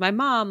relationship with my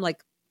mom.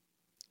 Like,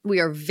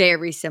 we are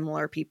very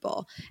similar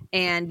people.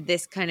 And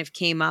this kind of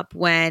came up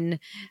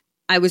when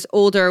I was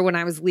older, when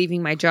I was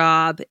leaving my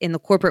job in the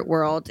corporate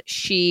world.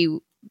 She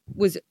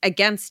was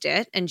against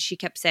it, and she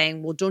kept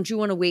saying, well, don't you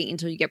want to wait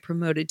until you get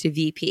promoted to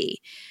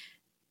VP?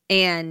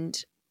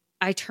 And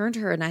I turned to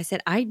her and I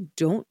said, I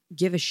don't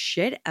give a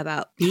shit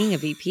about being a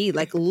VP.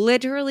 Like,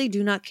 literally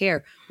do not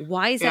care.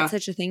 Why is that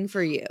such a thing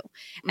for you?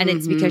 And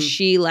it's because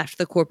she left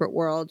the corporate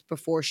world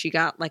before she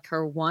got like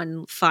her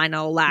one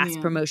final last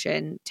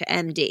promotion to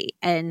MD.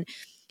 And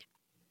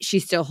she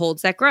still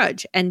holds that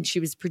grudge, and she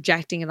was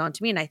projecting it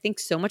onto me. And I think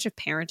so much of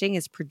parenting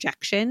is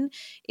projection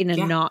in a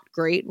not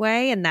great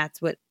way. And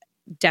that's what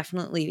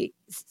definitely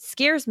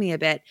scares me a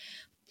bit.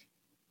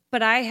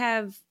 But I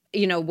have,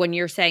 you know, when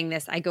you're saying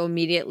this, I go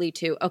immediately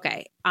to,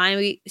 okay,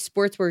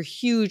 sports were a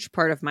huge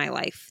part of my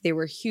life. They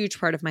were a huge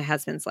part of my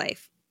husband's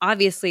life.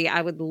 Obviously,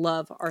 I would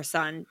love our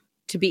son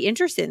to be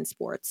interested in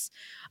sports.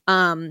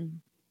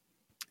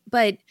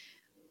 But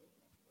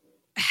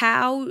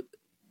how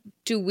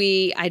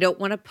I don't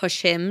want to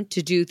push him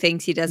to do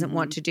things he doesn't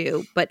want to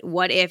do, but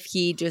what if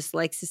he just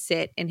likes to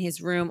sit in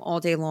his room all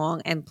day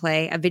long and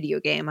play a video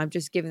game? I'm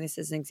just giving this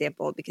as an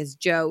example because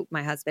Joe,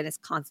 my husband, is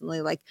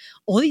constantly like,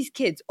 all these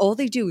kids, all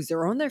they do is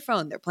they're on their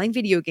phone, they're playing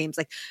video games.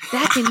 Like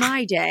back in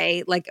my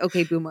day, like,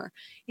 okay, boomer.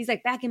 He's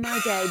like, back in my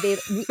day,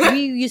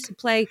 we used to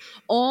play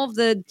all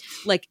the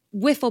like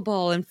wiffle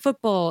ball and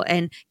football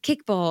and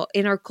kickball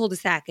in our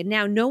cul-de-sac. And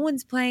now no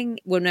one's playing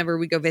whenever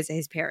we go visit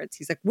his parents.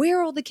 He's like, where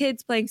are all the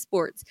kids playing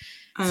sports?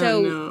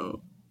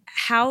 So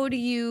how do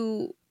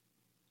you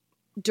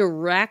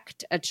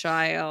direct a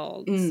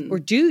child or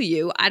do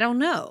you? I don't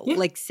know. Yeah.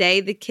 Like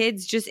say the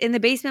kids just in the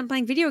basement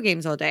playing video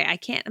games all day. I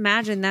can't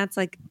imagine that's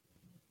like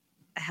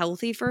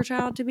healthy for a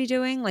child to be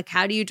doing. Like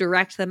how do you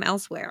direct them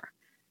elsewhere?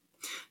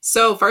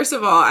 So first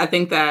of all, I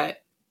think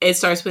that it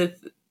starts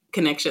with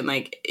connection.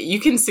 Like you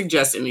can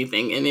suggest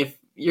anything. And if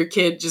your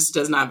kid just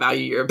does not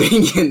value your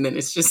opinion, then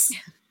it's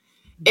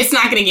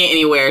not going to get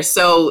anywhere.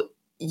 So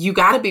you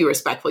got to be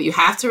respectful. You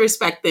have to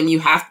respect them.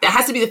 That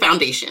has to be the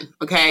foundation.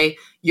 Okay.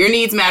 Your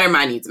needs matter.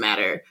 My needs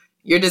matter.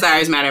 Your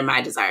desires matter.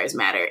 My desires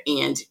matter.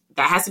 And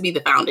that has to be the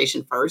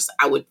foundation first.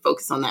 I would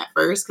focus on that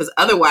first because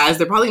otherwise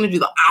they're probably going to do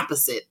the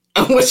opposite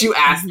of what you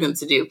ask them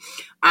to do.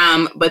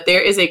 But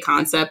there is a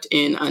concept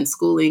in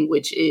unschooling,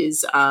 which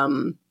is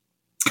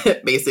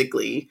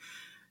basically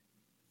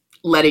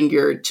letting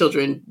your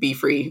children be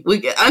free.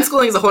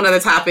 Unschooling is a whole nother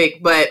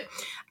topic, but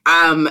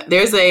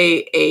there's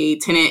a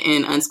tenet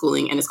in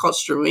unschooling and it's called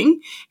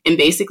strewing. And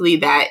basically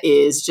that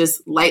is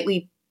just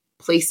lightly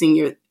placing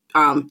your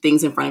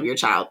things in front of your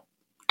child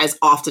as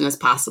often as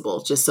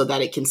possible, just so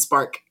that it can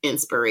spark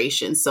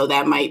inspiration. So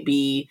that might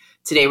be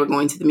today we're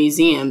going to the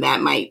museum.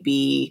 That might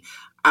be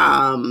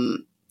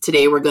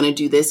today we're going to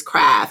do this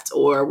craft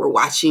or we're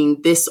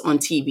watching this on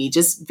TV.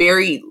 Just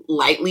very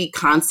lightly,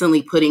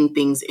 constantly putting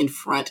things in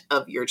front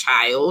of your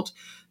child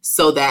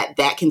so that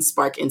can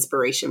spark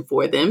inspiration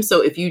for them.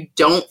 So if you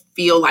don't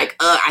feel like,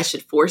 I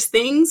should force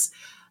things,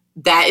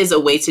 that is a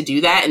way to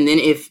do that. And then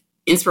if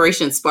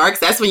inspiration sparks,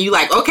 that's when you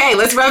like, okay,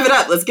 let's rev it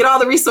up. Let's get all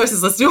the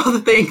resources. Let's do all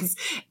the things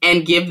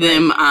and give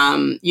them,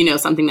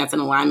 something that's in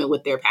alignment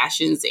with their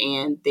passions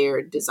and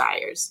their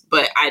desires.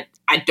 But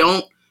I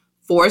don't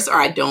force or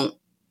I don't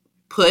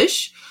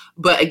push.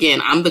 But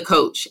again, I'm the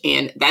coach.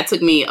 And that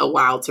took me a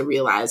while to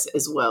realize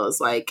as well as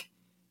like,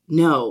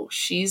 no,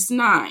 she's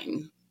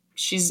 9.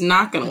 She's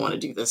not going to want to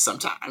do this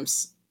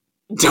sometimes.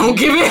 Don't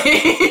give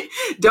in.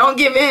 Don't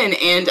give in.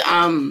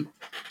 And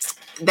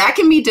that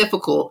can be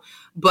difficult.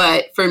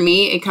 But for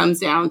me, it comes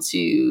down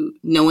to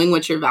knowing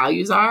what your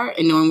values are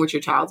and knowing what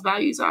your child's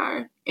values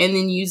are, and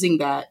then using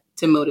that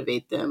to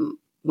motivate them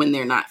when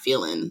they're not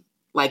feeling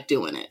like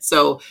doing it.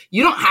 So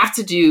you don't have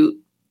to do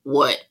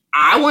what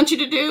I want you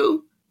to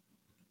do,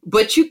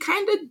 but you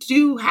kind of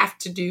do have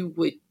to do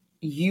what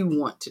you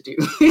want to do.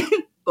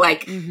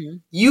 Like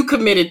you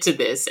committed to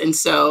this. And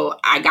so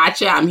I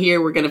got you. I'm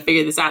here. We're going to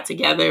figure this out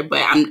together. But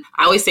I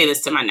always say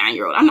this to my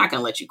 9-year-old. I'm not going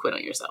to let you quit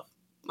on yourself.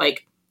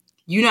 Like,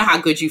 you know how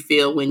good you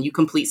feel when you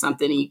complete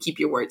something and you keep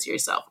your word to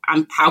yourself.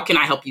 How can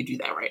I help you do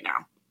that right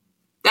now?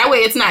 That way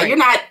it's not, You're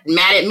not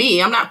mad at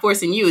me. I'm not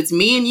forcing you. It's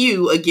me and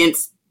you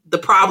against the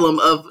problem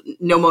of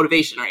no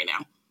motivation right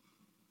now.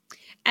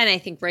 And I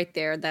think right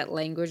there, that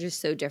language is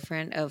so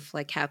different of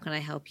like, how can I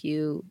help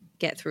you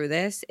get through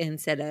this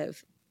instead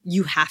of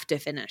you have to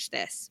finish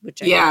this,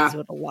 which I think is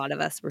what a lot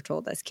of us were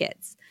told as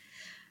kids.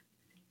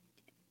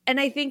 And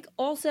I think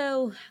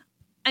also,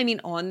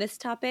 on this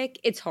topic,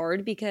 it's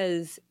hard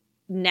because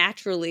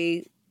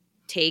naturally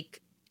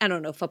take, I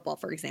don't know, football,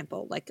 for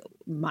example. Like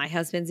my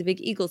husband's a big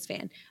Eagles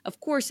fan. Of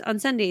course, on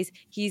Sundays,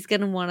 he's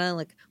going to want to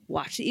like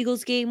watch the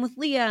Eagles game with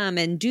Liam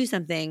and do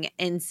something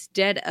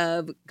instead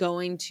of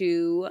going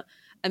to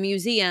a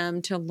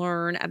museum to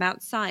learn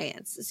about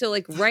science. So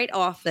like right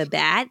off the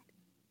bat,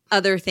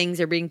 other things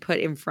are being put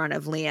in front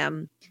of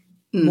Liam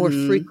more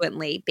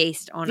frequently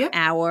based on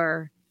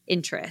our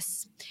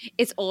interests.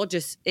 It's all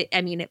just,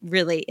 it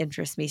really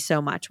interests me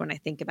so much when I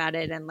think about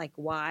it and like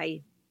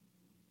why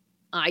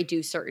I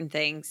do certain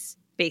things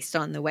based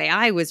on the way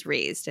I was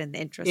raised and the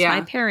interests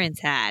my parents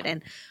had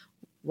and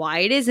why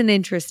it is an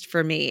interest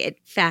for me. It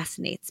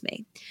fascinates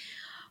me.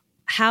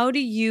 How do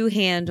you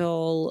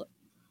handle,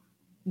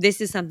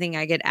 this is something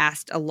I get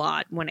asked a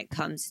lot when it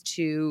comes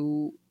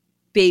to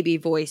baby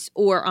voice,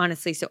 or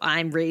honestly, so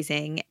I'm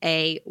raising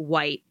a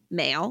white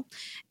male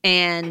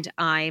and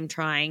I'm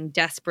trying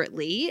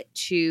desperately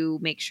to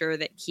make sure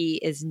that he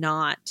is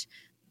not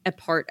a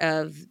part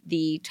of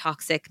the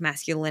toxic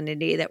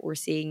masculinity that we're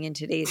seeing in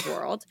today's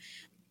world.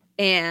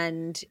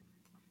 And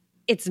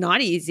it's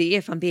not easy,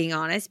 if I'm being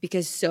honest,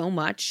 because so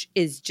much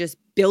is just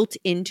built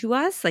into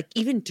us, like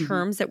even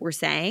terms that we're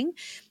saying.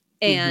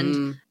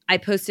 And I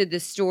posted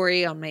this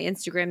story on my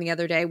Instagram the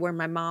other day where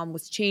my mom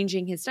was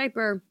changing his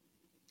diaper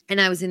and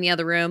I was in the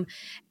other room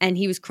and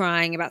he was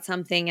crying about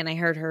something and I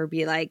heard her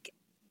be like,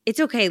 "It's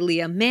okay,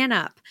 Leah, man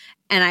up."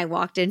 And I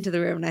walked into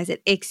the room and I said,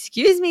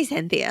 "Excuse me,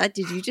 Cynthia,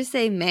 did you just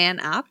say man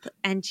up?"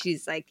 And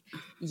she's like,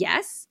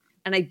 "Yes."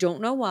 And I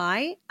don't know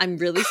why. I'm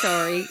really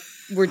sorry.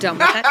 We're done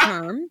with that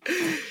term.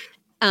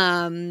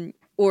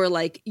 Or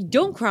like,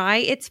 don't cry,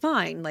 it's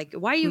fine. Like,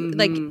 why you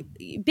like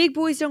big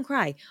boys don't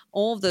cry?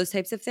 All of those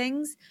types of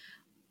things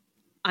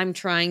I'm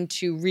trying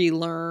to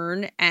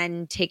relearn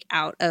and take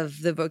out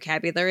of the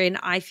vocabulary. And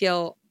I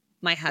feel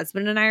my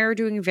husband and I are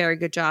doing a very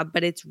good job,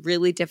 but it's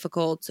really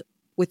difficult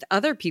with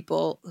other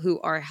people who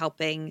are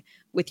helping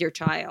with your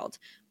child,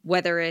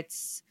 whether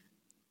it's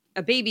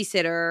a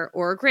babysitter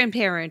or a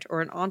grandparent or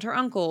an aunt or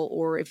uncle,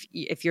 or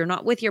if you're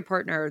not with your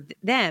partner,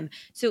 them.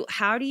 So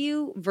how do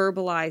you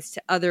verbalize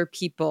to other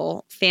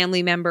people,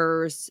 family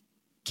members,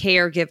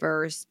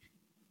 caregivers,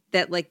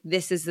 that like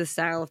this is the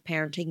style of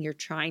parenting you're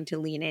trying to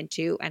lean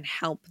into and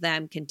help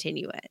them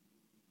continue it?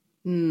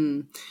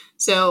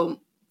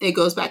 So it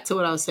goes back to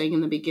what I was saying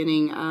in the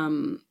beginning,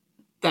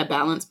 that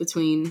balance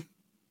between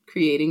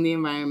creating the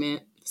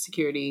environment,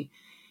 security,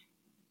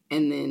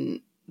 and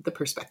then the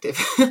perspective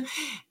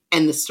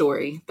and the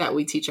story that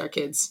we teach our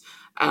kids.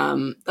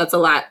 That's a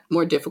lot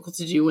more difficult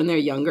to do when they're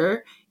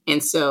younger.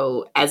 And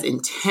so as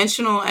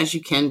intentional as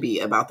you can be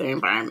about their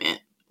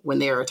environment when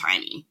they are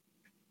tiny,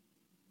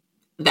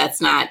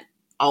 that's not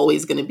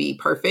always going to be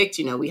perfect.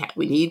 You know, we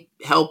need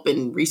help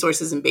and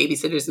resources and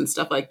babysitters and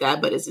stuff like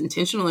that. But as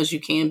intentional as you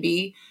can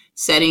be,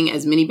 setting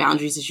as many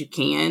boundaries as you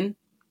can,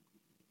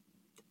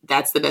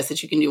 that's the best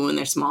that you can do when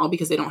they're small,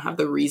 because they don't have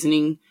the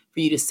reasoning for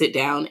you to sit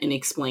down and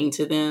explain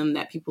to them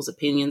that people's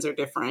opinions are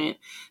different,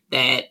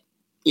 that,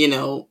 you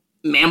know,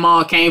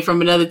 Mamaw came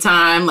from another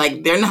time.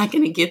 Like, they're not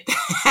going to get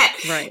that.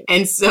 Right.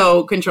 And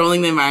so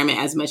controlling the environment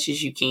as much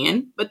as you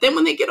can. But then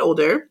when they get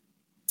older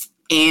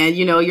and,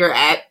 you know, you're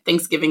at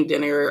Thanksgiving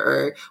dinner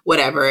or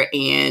whatever,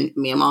 and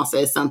Mamaw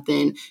says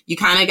something, you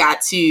kind of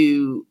got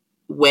to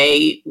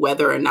weigh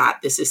whether or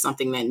not this is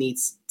something that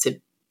needs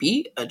to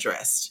be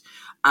addressed.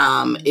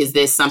 Is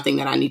this something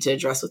that I need to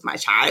address with my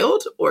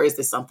child, or is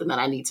this something that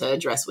I need to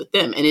address with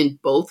them? And in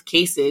both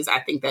cases, I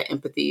think that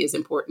empathy is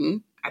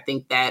important. I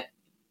think that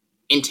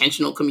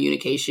intentional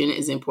communication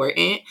is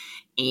important.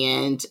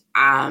 And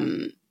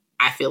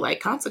I feel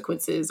like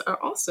consequences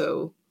are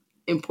also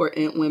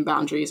important when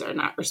boundaries are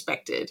not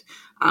respected,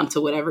 to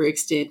whatever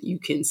extent you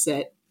can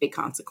set a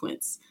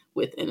consequence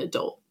with an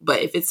adult.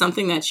 But if it's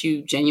something that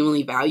you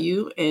genuinely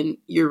value and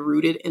you're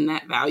rooted in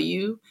that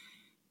value,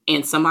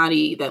 and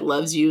somebody that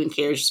loves you and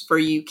cares for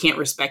you can't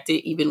respect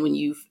it, even when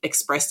you've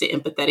expressed it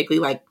empathetically.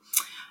 Like,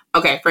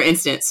 okay, for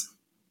instance,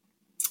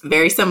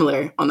 very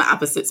similar on the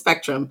opposite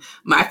spectrum.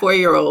 My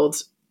 4-year-old,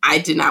 I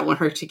did not want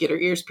her to get her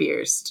ears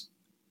pierced.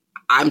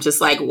 I'm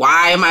just like,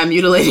 why am I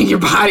mutilating your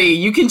body?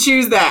 You can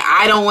choose that.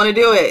 I don't want to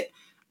do it.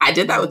 I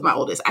did that with my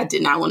oldest. I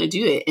did not want to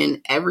do it.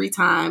 And every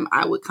time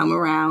I would come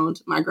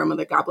around, my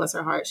grandmother, God bless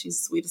her heart,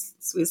 she's the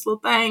sweetest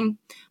little thing.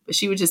 But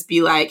she would just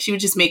be like, she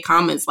would just make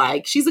comments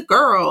like, she's a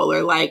girl.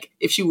 Or like,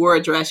 if she wore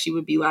a dress, she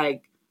would be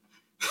like,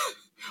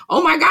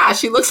 oh my gosh,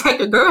 she looks like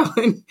a girl.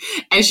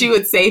 And she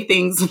would say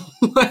things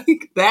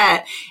like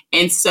that.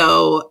 And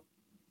so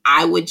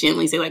I would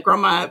gently say, like,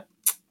 Grandma,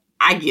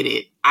 I get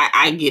it.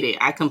 I get it.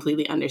 I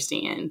completely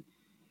understand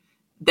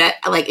that.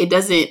 Like,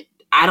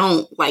 I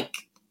don't like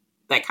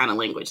that kind of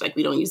language. Like,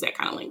 we don't use that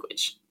kind of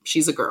language.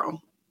 She's a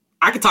girl.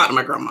 I could talk to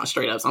my grandma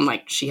straight up. So I'm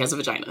like, she has a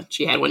vagina.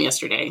 She had one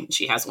yesterday.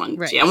 She has one.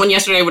 Right. She had one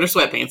yesterday with her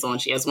sweatpants on.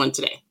 She has one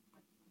today.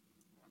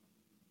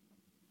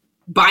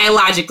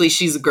 Biologically,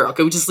 she's a girl.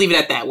 Can we just leave it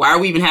at that? Why are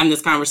we even having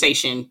this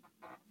conversation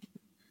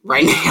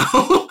right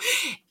now?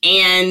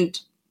 And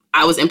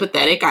I was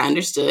empathetic. I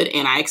understood.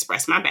 And I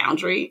expressed my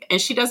boundary.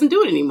 And she doesn't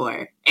do it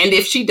anymore. And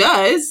if she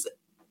does,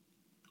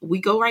 we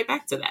go right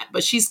back to that.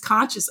 But she's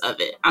conscious of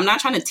it. I'm not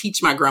trying to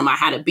teach my grandma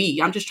how to be.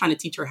 I'm just trying to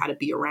teach her how to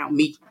be around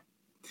me.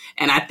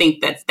 And I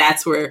think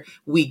that's where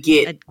we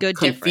get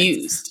confused.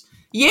 Difference.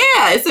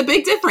 Yeah, it's a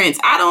big difference.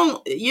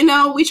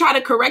 We try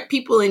to correct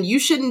people and you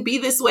shouldn't be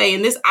this way.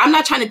 And this, I'm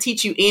not trying to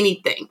teach you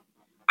anything.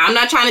 I'm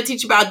not trying to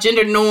teach you about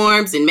gender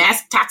norms and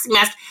toxic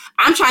masculinity.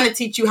 I'm trying to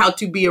teach you how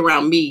to be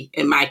around me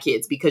and my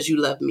kids because you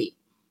love me.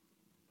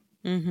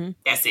 Mm-hmm.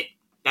 That's it.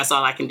 That's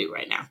all I can do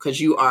right now because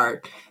you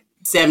are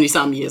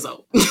 70-something years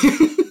old.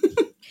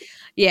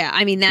 Yeah,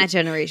 I mean, that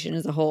generation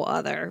is a whole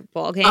other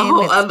ballgame. A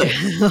whole other.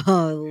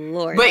 Oh,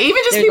 Lord. But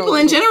even just people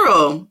in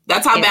general,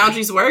 that's how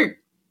boundaries work.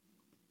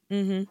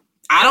 Mm-hmm.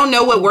 I don't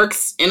know what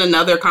works in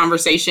another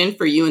conversation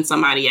for you and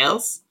somebody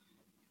else.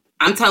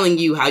 I'm telling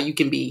you how you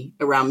can be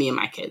around me and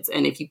my kids.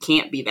 And if you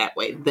can't be that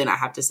way, then I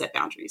have to set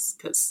boundaries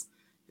because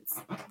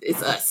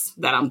it's us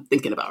that I'm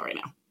thinking about right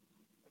now.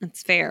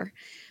 That's fair.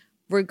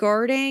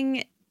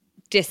 Regarding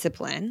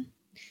discipline,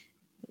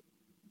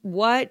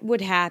 what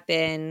would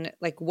happen?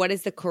 Like, what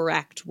is the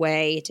correct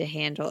way to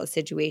handle a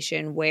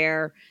situation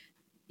where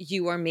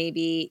you are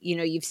maybe,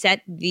 you've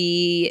set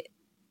the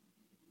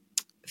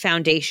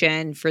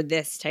foundation for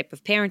this type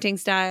of parenting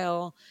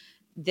style,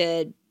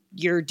 that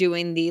you're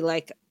doing the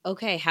like,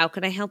 okay, how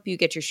can I help you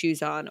get your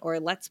shoes on? Or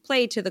let's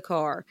play to the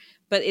car.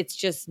 But it's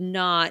just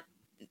not,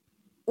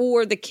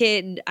 or the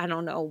kid, I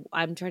don't know.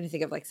 I'm trying to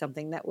think of like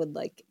something that would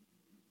like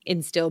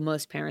instill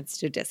most parents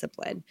to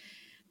discipline.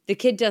 The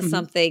kid does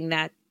something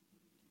that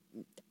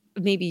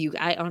maybe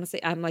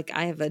I'm like,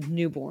 I have a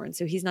newborn,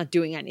 so he's not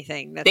doing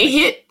anything. They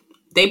hit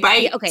They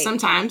bite Yeah, okay.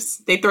 sometimes.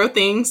 They throw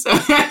things.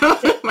 How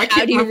do you my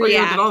 4-year-old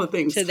react did all the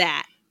things. to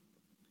that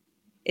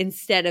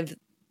instead of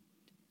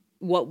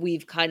what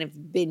we've kind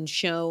of been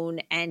shown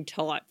and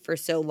taught for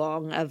so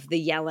long of the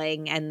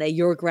yelling and the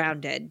 "you're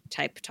grounded"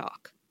 type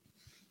talk?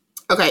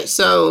 Okay,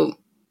 so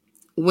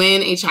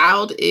when a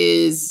child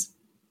is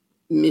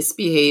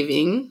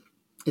misbehaving,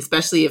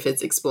 especially if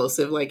it's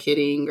explosive, like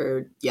hitting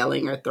or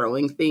yelling or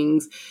throwing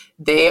things,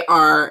 they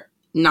are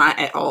not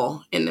at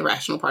all in the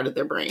rational part of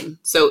their brain.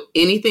 So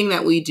anything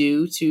that we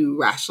do to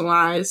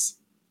rationalize,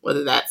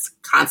 whether that's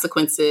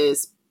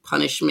consequences,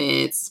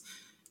 punishments,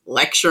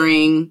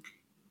 lecturing,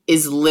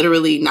 is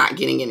literally not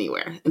getting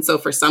anywhere. And so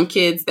for some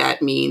kids,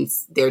 that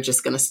means they're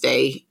just going to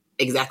stay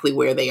exactly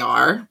where they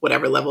are,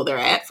 whatever level they're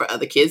at. For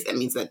other kids, that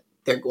means that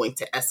they're going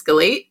to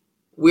escalate.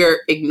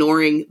 We're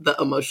ignoring the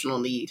emotional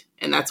need.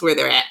 And that's where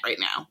they're at right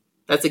now.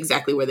 That's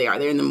exactly where they are.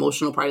 They're in the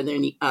emotional part of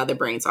their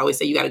brain. So I always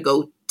say you got to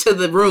go to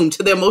the room,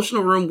 to the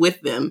emotional room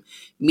with them,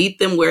 meet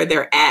them where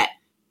they're at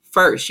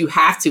first. You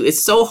have to.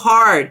 It's so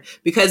hard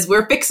because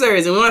we're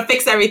fixers and we want to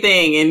fix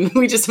everything and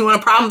we just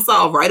want to problem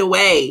solve right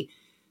away.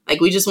 Like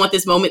we just want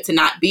this moment to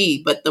not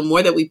be. But the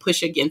more that we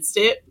push against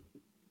it,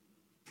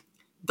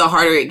 the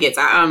harder it gets.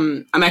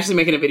 I'm actually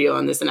making a video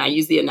on this, and I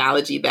use the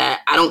analogy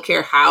that I don't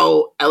care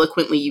how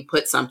eloquently you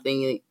put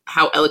something,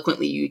 how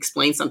eloquently you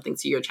explain something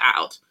to your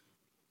child.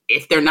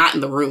 If they're not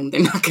in the room,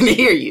 they're not going to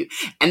hear you.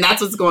 And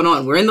that's what's going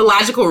on. We're in the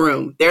logical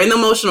room. They're in the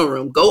emotional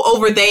room. Go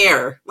over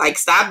there. Like,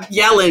 stop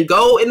yelling.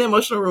 Go in the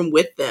emotional room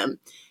with them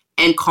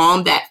and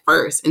calm that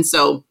first. And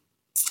so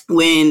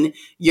when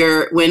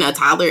a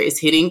toddler is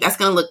hitting, that's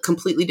going to look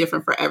completely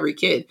different for every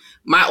kid.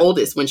 My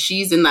oldest, when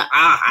she's in the,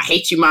 I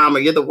hate you, mom, or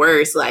you're the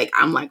worst. Like,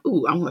 I'm like,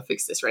 ooh, I want to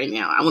fix this right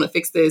now. I want to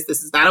fix this.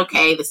 This is not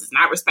okay. This is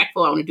not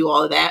respectful. I want to do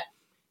all of that.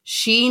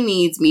 She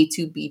needs me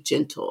to be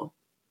gentle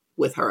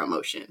with her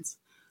emotions.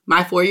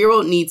 My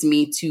 4-year-old needs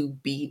me to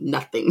be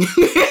nothing.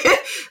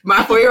 My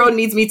 4-year-old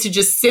needs me to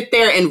just sit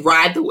there and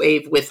ride the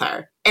wave with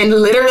her. And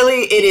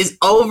literally it is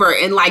over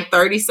in like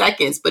 30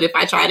 seconds. But if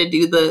I try to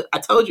do I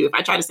told you, if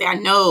I try to say, I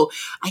know,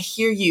 I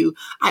hear you,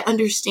 I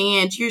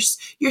understand,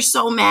 you're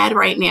so mad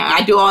right now.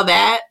 I do all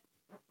that,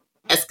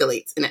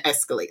 escalates and it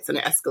escalates and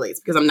it escalates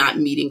because I'm not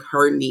meeting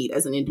her need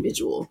as an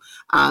individual.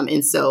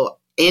 And so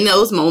in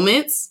those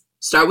moments,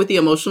 start with the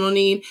emotional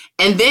need.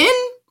 And then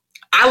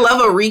I love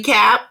a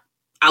recap.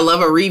 I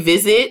love a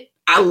revisit.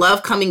 I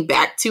love coming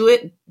back to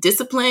it.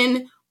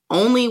 Discipline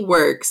only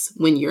works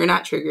when you're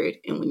not triggered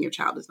and when your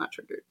child is not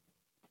triggered.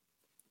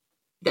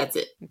 That's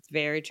it. It's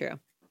very true.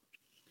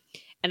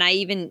 And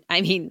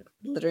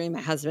literally my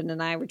husband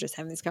and I were just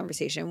having this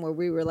conversation where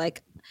we were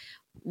like,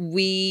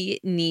 we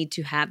need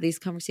to have these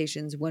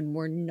conversations when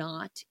we're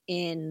not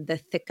in the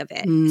thick of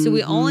it. Mm-hmm. So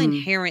we all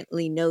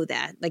inherently know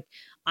that. Like,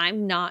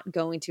 I'm not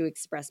going to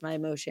express my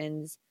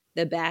emotions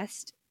the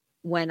best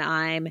when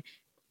I'm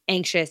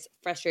anxious,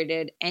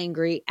 frustrated,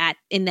 angry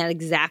in that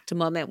exact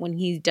moment when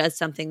he does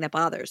something that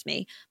bothers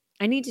me.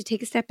 I need to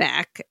take a step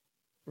back,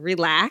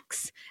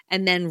 relax,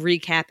 and then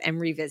recap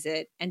and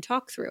revisit and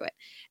talk through it.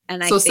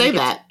 And so say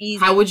that.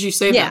 How would you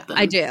say that then?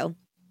 I do.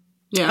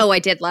 Yeah. Oh, I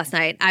did last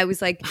night. I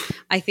was like,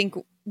 I think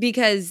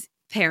because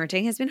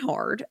parenting has been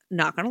hard,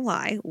 not going to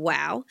lie.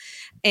 Wow.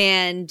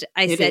 And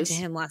I said to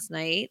him last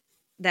night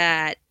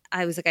that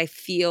I was like, I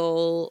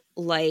feel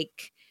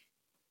like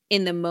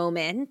in the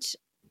moment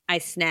I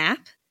snap.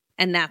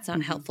 And that's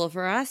not helpful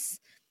for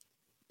us.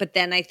 But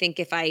then I think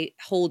if I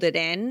hold it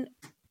in,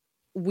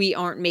 we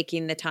aren't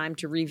making the time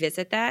to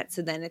revisit that.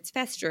 So then it's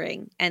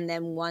festering. And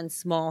then one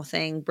small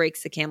thing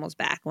breaks the camel's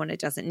back when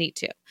it doesn't need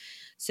to.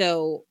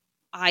 So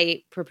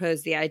I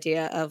propose the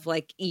idea of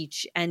like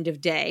each end of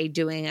day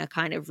doing a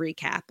kind of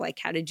recap. Like,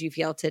 how did you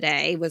feel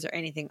today? Was there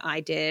anything I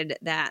did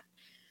that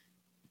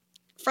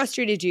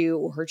frustrated you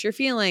or hurt your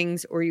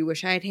feelings or you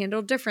wish I had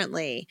handled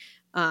differently?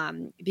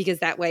 Because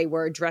that way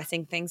we're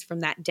addressing things from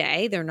that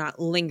day. They're not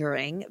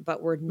lingering,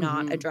 but we're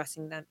not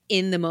addressing them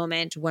in the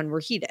moment when we're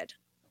heated.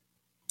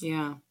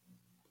 Yeah.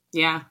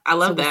 Yeah. I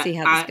love that. We'll see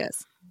how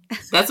this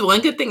goes. That's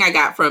one good thing I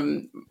got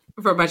from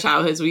my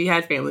childhood is we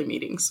had family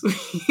meetings.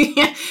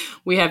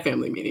 We have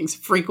family meetings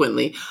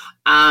frequently.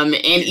 And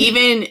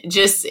even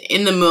just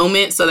in the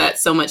moment so that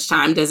so much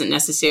time doesn't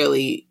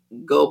necessarily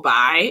go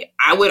by,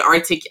 I would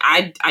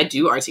I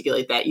do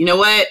articulate that. You know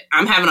what?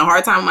 I'm having a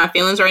hard time with my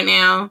feelings right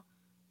now.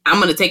 I'm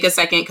going to take a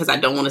second because I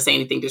don't want to say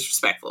anything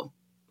disrespectful.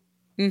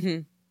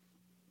 Mm-hmm.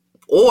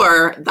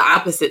 Or the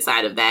opposite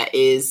side of that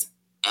is,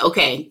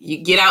 okay, you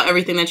get out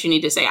everything that you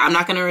need to say. I'm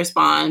not going to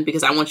respond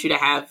because I want you to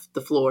have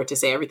the floor to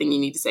say everything you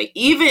need to say,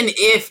 even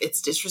if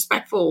it's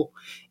disrespectful,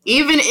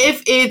 even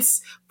if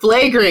it's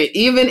flagrant,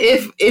 even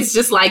if it's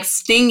just like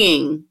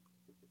stinging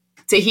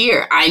to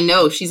hear. I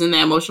know she's in the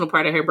emotional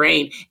part of her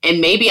brain. And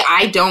maybe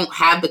I don't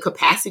have the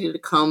capacity to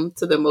come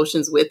to the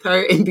emotions with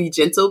her and be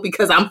gentle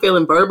because I'm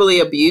feeling verbally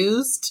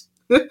abused.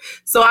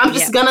 So I'm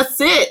just going to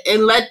sit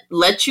and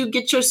let you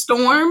get your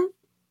storm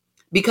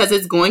because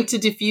it's going to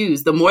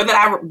diffuse. The more that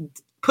I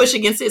push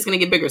against it, it's going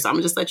to get bigger. So I'm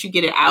going to just let you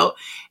get it out.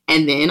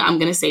 And then I'm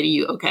going to say to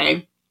you,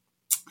 okay,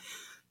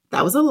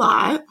 that was a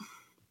lot,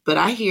 but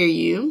I hear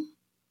you.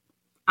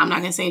 I'm not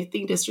going to say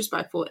anything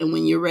disrespectful. And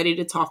when you're ready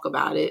to talk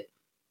about it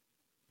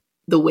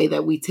the way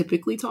that we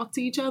typically talk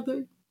to each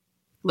other,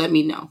 let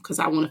me know because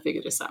I want to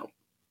figure this out.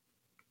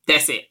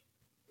 That's it.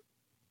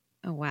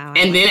 Oh, wow.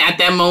 And then at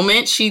that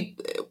moment, she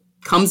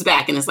comes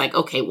back and is like,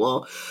 okay,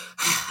 well,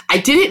 I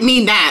didn't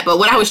mean that. But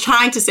what I was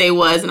trying to say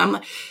was, and I'm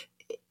like,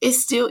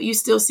 you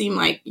still seem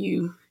like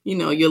you're a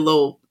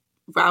little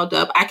riled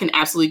up. I can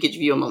absolutely get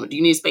you a moment. Do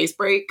you need a space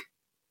break?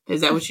 Is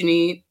that what you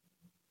need?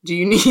 Do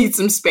you need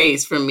some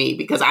space from me?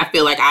 Because I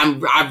feel like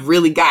I've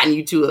really gotten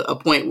you to a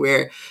point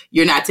where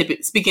you're not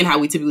speaking how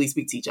we typically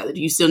speak to each other.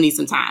 Do you still need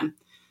some time?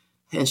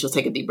 And she'll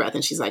take a deep breath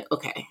and she's like,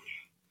 okay,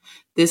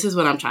 this is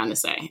what I'm trying to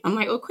say. I'm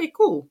like, okay,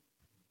 cool.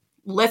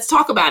 Let's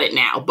talk about it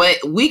now. But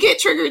we get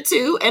triggered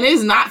too. And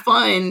it's not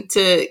fun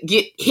to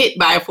get hit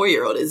by a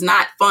 4-year-old. It's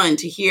not fun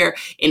to hear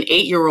an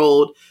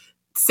 8-year-old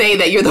say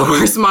that you're the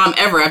worst mom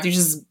ever after you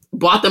just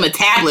bought them a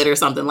tablet or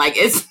something. Like,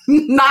 it's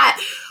not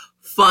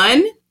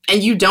fun.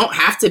 And you don't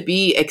have to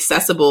be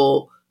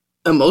accessible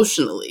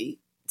emotionally.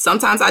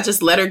 Sometimes I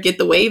just let her get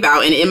the wave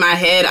out. And in my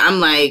head, I'm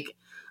like,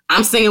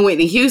 I'm singing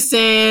Whitney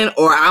Houston,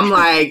 or I'm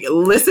like,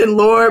 listen,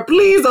 Lord,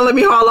 please don't let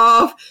me haul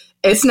off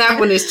and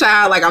snap on this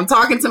child. Like, I'm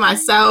talking to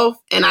myself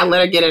and I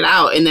let her get it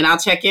out. And then I'll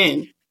check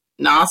in.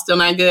 No, still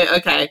not good.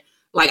 Okay.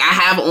 Like, I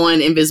have on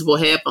invisible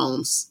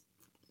headphones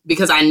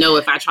because I know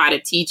if I try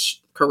to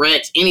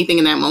correct anything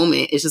in that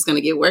moment, it's just going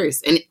to get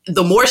worse. And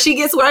the more she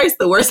gets worse,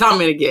 the worse I'm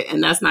going to get.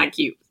 And that's not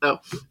cute. So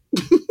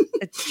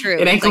it's true.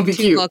 It ain't going to be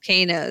cute.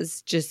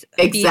 Volcanoes just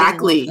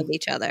exactly feeding off of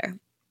each other.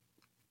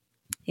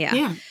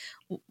 Yeah.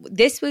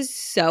 This was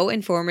so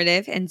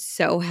informative and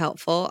so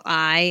helpful.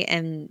 I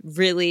am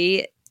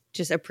really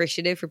just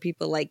appreciative for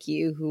people like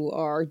you who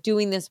are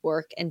doing this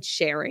work and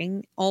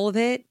sharing all of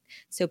it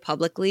so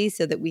publicly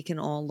so that we can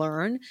all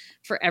learn.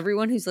 For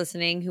everyone who's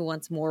listening who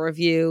wants more of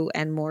you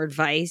and more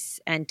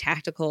advice and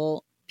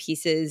tactical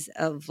pieces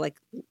of like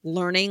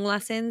learning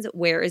lessons,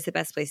 where is the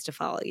best place to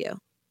follow you?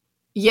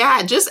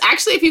 Yeah, just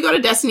actually if you go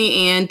to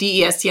Destini and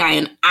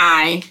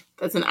DESTINI,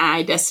 that's an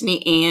I,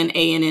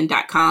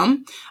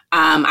 DestiniAnn.com.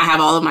 I have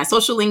all of my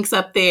social links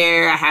up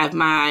there. I have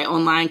my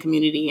online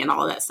community and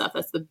all that stuff.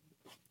 That's the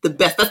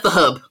best. That's the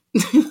hub.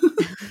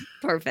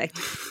 Perfect.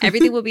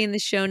 Everything will be in the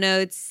show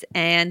notes.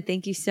 And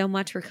thank you so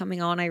much for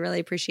coming on. I really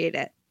appreciate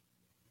it.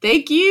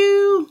 Thank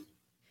you.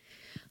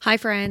 Hi,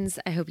 friends.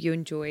 I hope you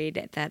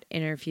enjoyed that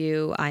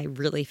interview. I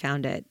really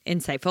found it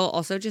insightful.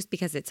 Also, just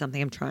because it's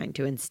something I'm trying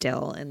to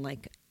instill in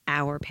like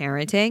our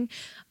parenting.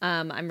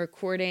 I'm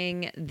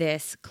recording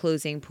this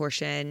closing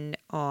portion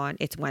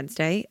it's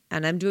Wednesday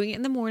and I'm doing it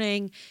in the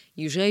morning.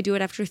 Usually I do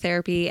it after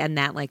therapy and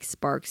that like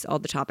sparks all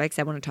the topics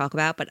I want to talk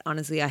about. But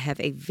honestly, I have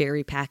a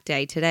very packed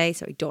day today,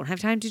 so I don't have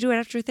time to do it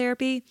after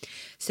therapy.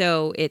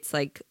 So it's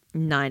like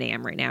 9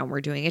 a.m. right now and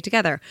we're doing it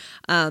together.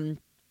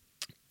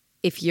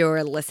 If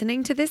you're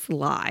listening to this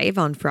live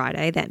on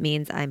Friday, that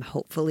means I'm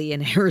hopefully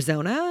in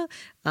Arizona.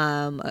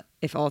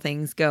 If all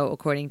things go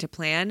according to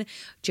plan,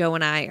 Joe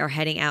and I are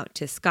heading out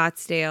to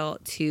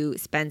Scottsdale to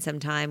spend some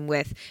time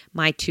with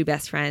my 2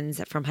 best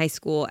friends from high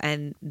school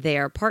and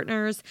their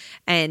partners.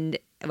 And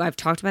I've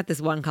talked about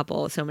this one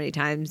couple so many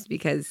times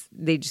because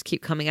they just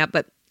keep coming up.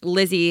 But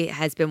Lizzie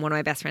has been one of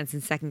my best friends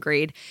since 2nd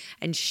grade,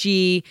 and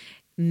she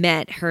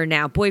met her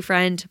now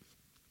boyfriend,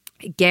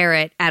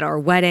 Garrett, at our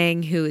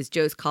wedding, who is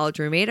Joe's college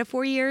roommate of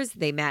 4 years.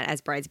 They met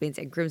as bridesmaids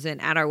and groomsmen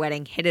at our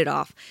wedding, hit it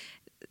off,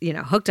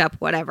 hooked up,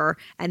 whatever,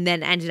 and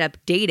then ended up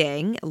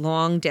dating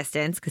long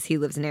distance because he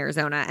lives in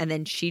Arizona. And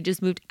then she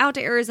just moved out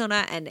to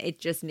Arizona, and it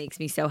just makes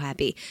me so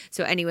happy.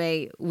 So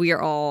anyway, we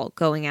are all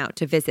going out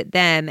to visit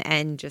them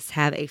and just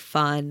have a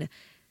fun,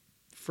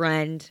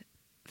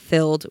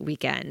 friend-filled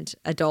weekend.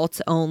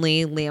 Adults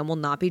only. Liam will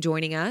not be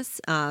joining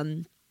us.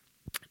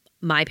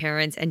 My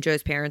parents and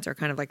Joe's parents are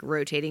kind of like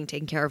rotating,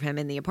 taking care of him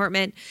in the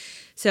apartment.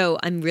 So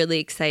I'm really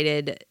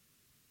excited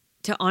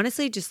to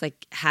honestly just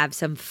like have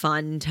some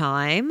fun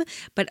time.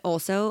 But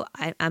also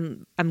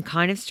I'm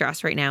kind of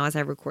stressed right now as I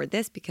record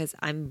this because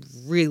I'm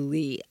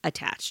really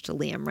attached to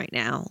Liam right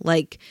now.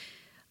 Like,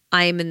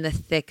 I'm in the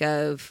thick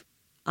of,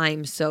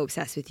 I'm so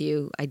obsessed with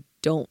you. I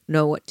don't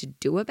know what to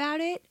do about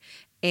it.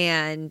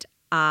 And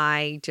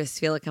I just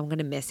feel like I'm going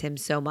to miss him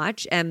so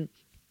much. And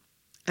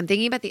I'm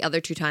thinking about the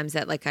other 2 times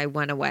that like I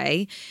went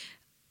away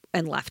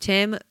and left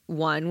him.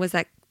 One was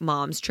that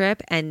mom's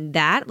trip, and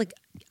that like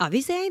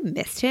obviously I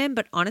missed him,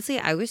 but honestly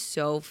I was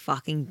so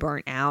fucking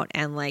burnt out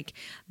and like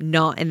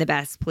not in the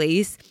best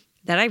place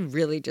that I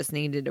really just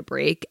needed a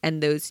break.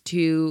 And those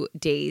 2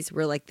 days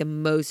were like the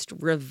most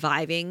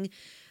reviving,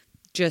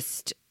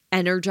 just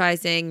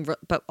energizing,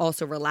 but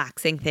also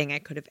relaxing thing I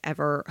could have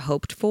ever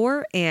hoped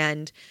for.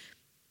 And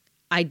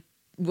I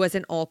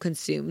wasn't all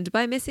consumed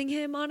by missing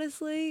him,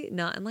 honestly,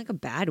 not in like a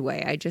bad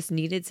way. I just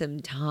needed some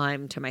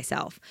time to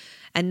myself.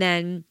 And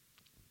then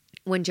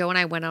when Joe and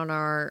I went on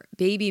our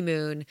baby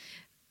moon,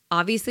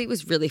 obviously it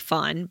was really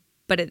fun,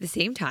 But at the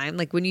same time,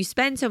 like when you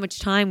spend so much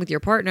time with your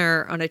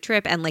partner on a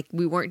trip and like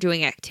we weren't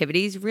doing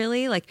activities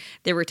really, like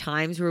there were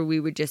times where we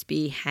would just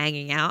be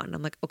hanging out and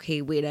I'm like,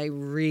 okay, wait, I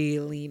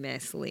really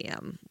miss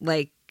Liam.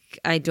 Like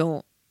I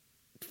feel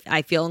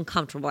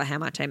uncomfortable at how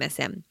much I miss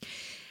him.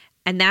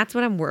 And that's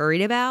what I'm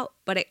worried about.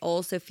 But I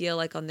also feel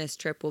like on this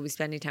trip, we'll be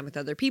spending time with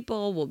other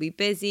people. We'll be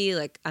busy.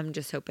 Like I'm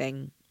just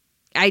hoping,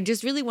 I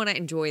just really want to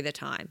enjoy the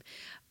time.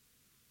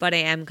 But I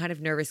am kind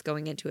of nervous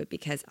going into it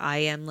because I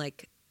am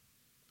like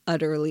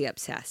utterly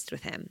obsessed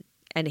with him.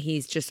 And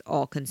he's just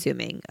all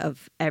consuming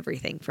of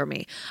everything for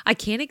me. I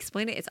can't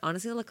explain it. It's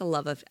honestly like a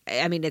love of,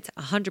 I mean, it's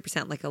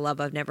 100% like a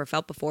love I've never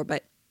felt before,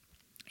 but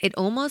it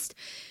almost,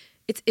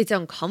 it's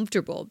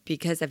uncomfortable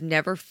because I've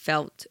never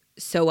felt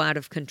so out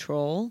of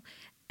control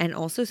and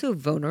also so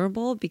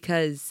vulnerable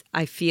because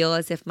I feel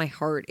as if my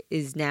heart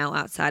is now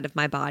outside of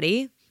my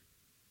body.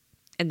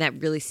 And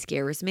that really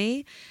scares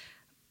me.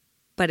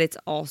 But it's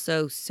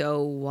also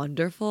so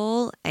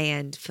wonderful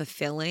and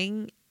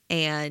fulfilling.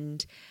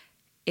 And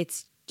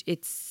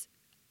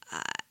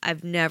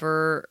I've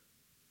never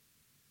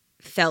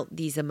felt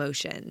these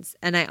emotions.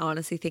 And I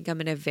honestly think I'm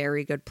in a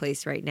very good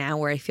place right now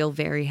where I feel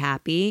very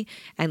happy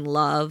and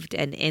loved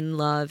and in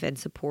love and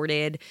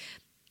supported.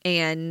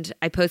 And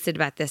I posted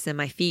about this in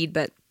my feed,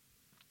 but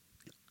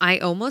I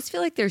almost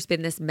feel like there's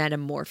been this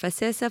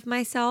metamorphosis of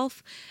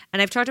myself.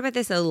 And I've talked about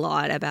this a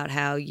lot about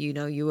how, you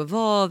know, you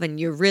evolve and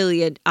you're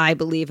really, I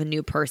believe, a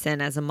new person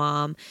as a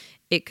mom.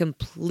 It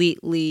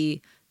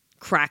completely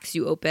cracks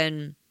you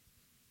open.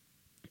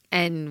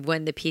 And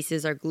when the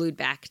pieces are glued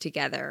back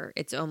together,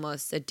 it's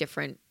almost a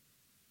different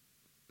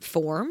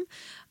form,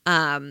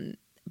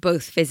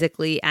 both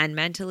physically and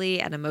mentally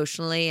and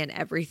emotionally and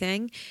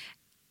everything.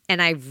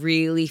 And I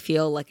really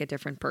feel like a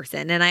different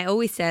person. And I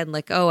always said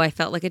like, oh, I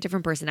felt like a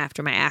different person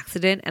after my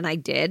accident. And I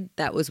did.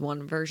 That was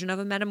one version of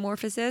a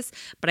metamorphosis.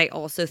 But I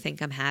also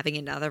think I'm having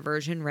another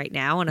version right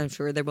now. And I'm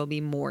sure there will be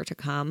more to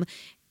come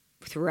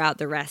throughout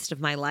the rest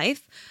of my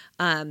life.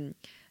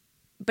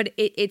 But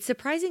it's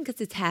surprising because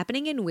it's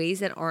happening in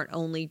ways that aren't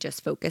only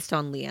just focused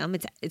on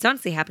Liam. It's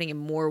honestly happening in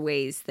more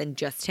ways than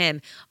just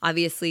him.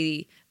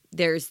 Obviously,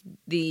 there's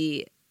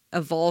the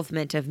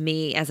evolvement of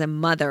me as a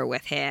mother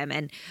with him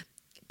and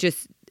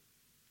just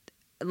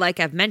like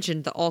I've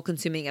mentioned, the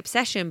all-consuming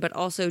obsession, but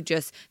also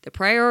just the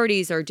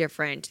priorities are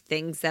different.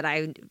 Things that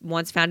I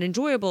once found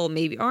enjoyable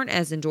maybe aren't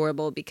as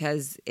enjoyable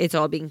because it's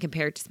all being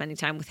compared to spending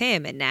time with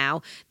him. And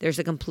now there's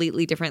a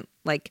completely different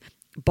like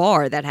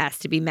bar that has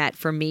to be met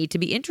for me to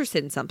be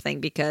interested in something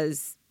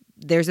because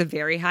there's a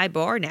very high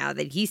bar now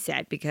that he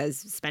set because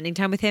spending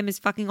time with him is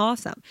fucking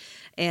awesome.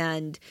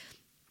 And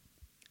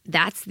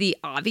that's the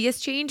obvious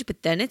change,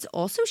 but then it's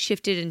also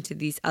shifted into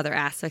these other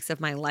aspects of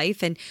my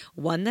life. And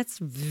one that's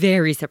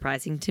very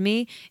surprising to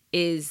me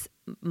is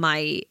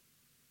my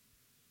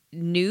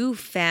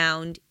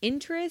newfound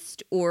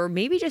interest or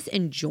maybe just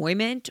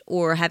enjoyment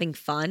or having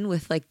fun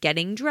with like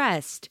getting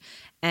dressed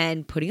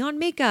and putting on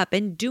makeup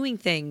and doing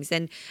things.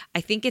 And I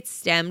think it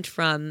stemmed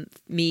from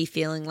me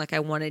feeling like I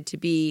wanted to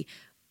be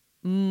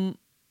not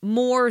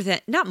more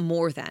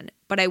than,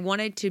 but I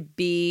wanted to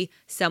be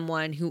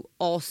someone who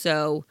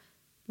also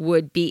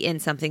would be in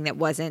something that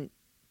wasn't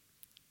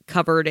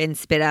covered in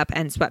spit up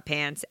and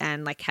sweatpants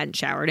and like hadn't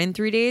showered in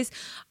 3 days.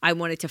 I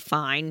wanted to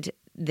find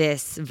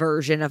this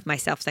version of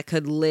myself that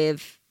could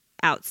live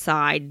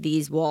outside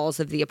these walls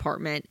of the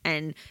apartment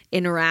and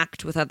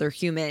interact with other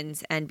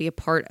humans and be a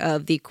part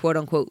of the quote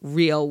unquote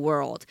real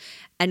world.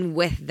 And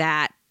with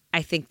that,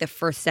 I think the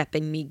first step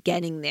in me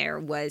getting there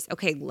was,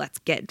 okay, let's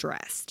get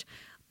dressed.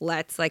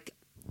 Let's like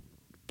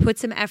put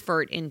some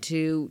effort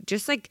into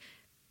just like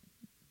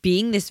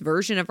being this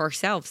version of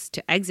ourselves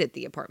to exit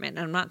the apartment.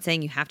 And I'm not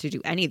saying you have to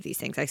do any of these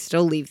things. I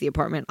still leave the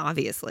apartment,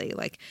 obviously,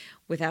 like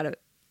without a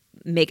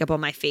makeup on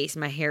my face,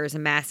 my hair is a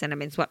mess, and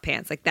I'm in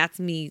sweatpants. Like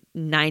that's me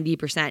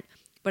 90%.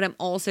 But I'm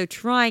also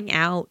trying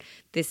out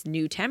this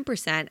new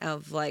 10%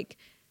 of like,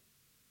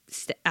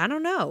 I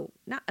don't know.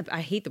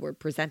 I hate the word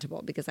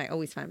presentable because I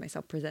always find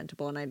myself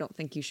presentable and I don't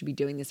think you should be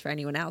doing this for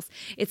anyone else.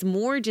 It's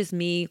more just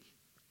me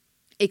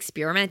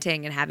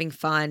experimenting and having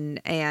fun.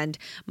 And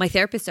my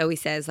therapist always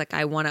says like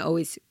I want to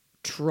always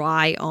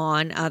try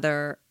on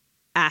other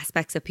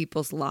aspects of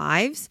people's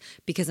lives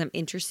because I'm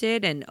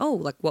interested and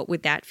like what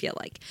would that feel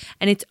like?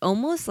 And it's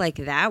almost like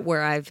that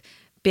where I've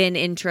been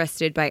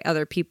interested by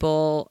other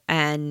people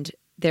and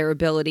their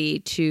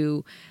ability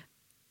to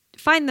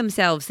find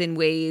themselves in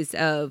ways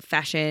of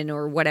fashion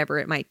or whatever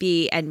it might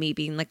be, and me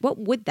being like, what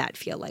would that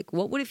feel like?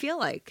 What would it feel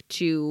like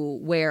to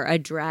wear a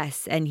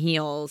dress and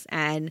heels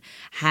and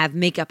have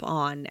makeup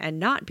on and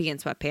not be in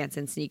sweatpants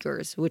and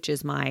sneakers, which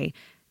is my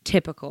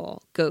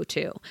typical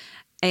go-to.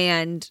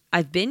 And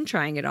I've been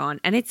trying it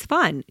on and it's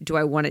fun. Do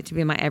I want it to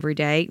be my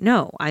everyday?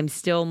 No, I'm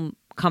still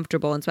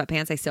comfortable in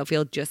sweatpants. I still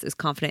feel just as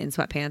confident in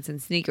sweatpants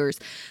and sneakers.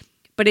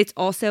 But it's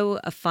also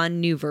a fun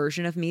new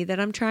version of me that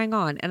I'm trying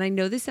on. And I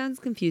know this sounds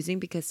confusing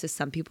because to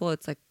some people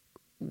it's like,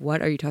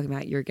 what are you talking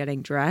about? You're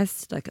getting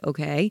dressed? Like,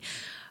 okay.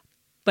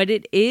 But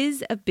it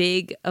is a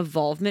big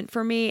evolvement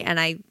for me. And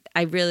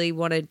I really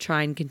want to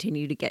try and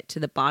continue to get to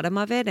the bottom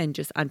of it and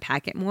just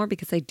unpack it more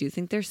because I do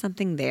think there's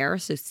something there.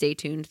 So stay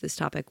tuned. This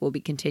topic will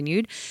be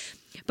continued.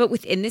 But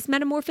within this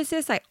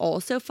metamorphosis, I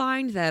also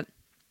find that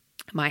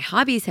my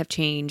hobbies have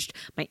changed,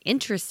 my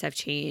interests have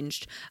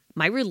changed,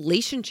 my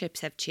relationships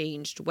have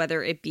changed,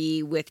 whether it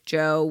be with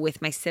Joe,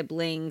 with my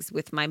siblings,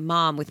 with my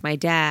mom, with my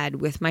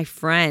dad, with my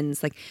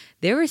friends. Like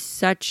there is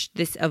such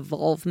this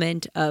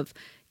evolvement of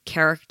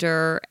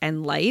character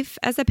and life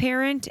as a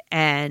parent,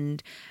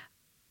 and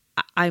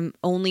I'm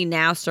only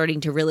now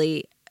starting to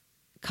really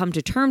come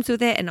to terms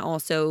with it and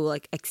also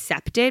like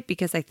accept it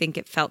because I think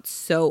it felt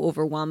so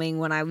overwhelming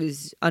when I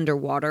was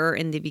underwater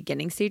in the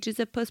beginning stages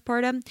of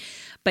postpartum.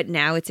 But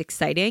now it's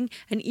exciting.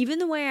 And even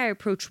the way I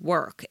approach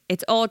work,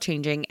 it's all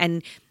changing.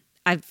 And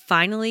I've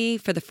finally,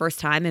 for the first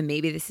time, and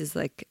maybe this is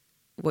like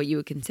what you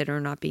would consider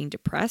not being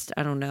depressed,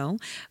 I don't know,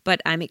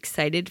 but I'm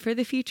excited for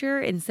the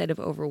future instead of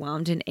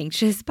overwhelmed and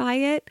anxious by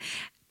it.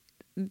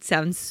 It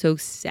sounds so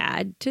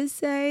sad to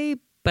say,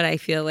 but I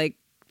feel like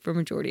for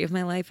majority of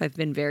my life, I've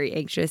been very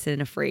anxious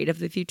and afraid of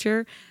the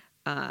future,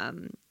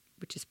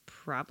 which is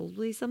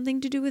probably something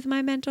to do with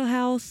my mental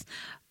health.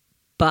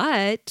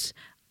 But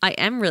I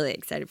am really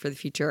excited for the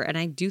future, and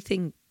I do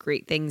think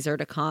great things are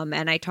to come.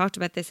 And I talked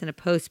about this in a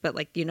post, but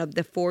like, you know,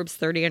 the Forbes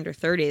 30 under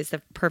 30 is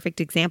the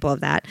perfect example of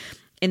that.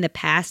 In the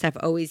past, I've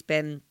always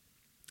been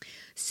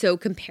so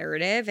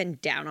comparative and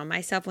down on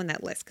myself when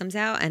that list comes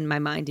out, and my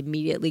mind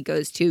immediately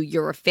goes to,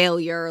 you're a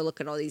failure.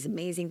 Look at all these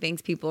amazing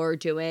things people are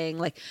doing.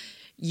 Like,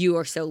 you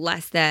are so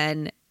less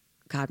than.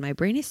 God, my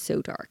brain is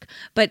so dark.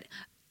 But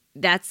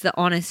that's the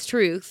honest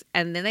truth.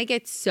 And then I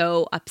get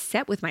so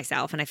upset with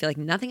myself and I feel like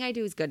nothing I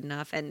do is good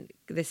enough. And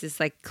this is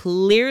like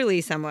clearly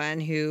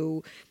someone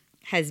who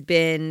has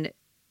been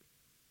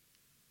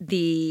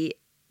the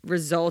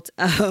result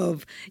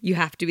of you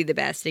have to be the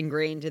best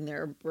ingrained in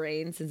their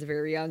brain since a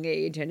very young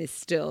age and is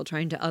still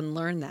trying to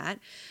unlearn that.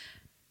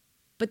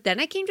 But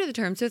then I came to the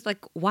terms with like,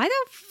 why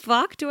the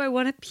fuck do I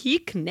want to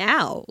peak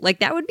now? Like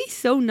that would be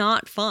so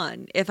not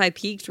fun if I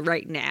peaked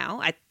right now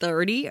at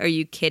 30. Are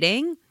you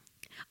kidding?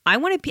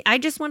 I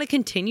just want to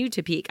continue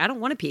to peak. I don't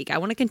want to peak. I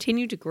want to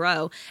continue to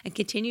grow and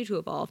continue to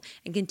evolve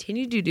and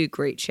continue to do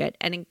great shit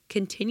and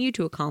continue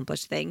to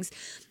accomplish things.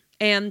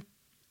 And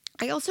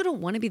I also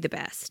don't want to be the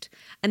best.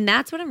 And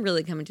that's what I'm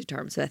really coming to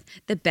terms with.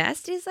 The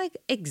best is like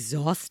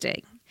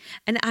exhausting.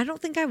 And I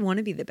don't think I want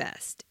to be the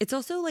best. It's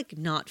also like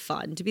not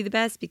fun to be the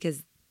best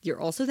because you're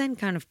also then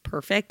kind of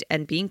perfect,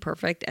 and being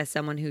perfect as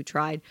someone who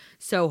tried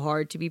so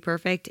hard to be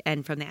perfect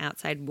and from the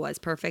outside was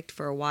perfect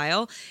for a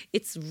while,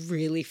 it's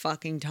really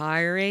fucking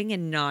tiring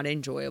and not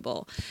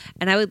enjoyable.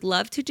 And I would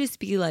love to just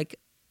be like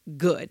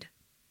good,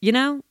 you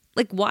know?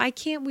 Like why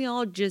can't we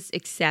all just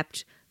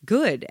accept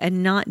good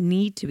and not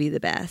need to be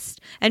the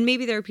best? And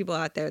maybe there are people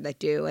out there that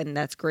do, and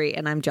that's great,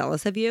 and I'm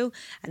jealous of you,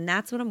 and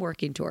that's what I'm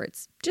working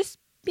towards. Just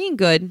being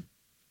good,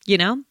 you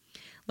know?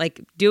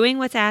 Like doing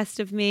what's asked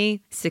of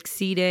me,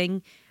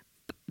 succeeding,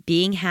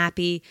 being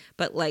happy,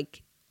 but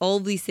like all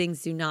of these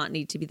things do not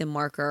need to be the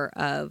marker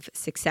of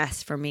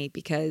success for me,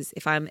 because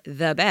if I'm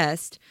the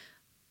best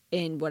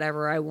in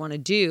whatever I want to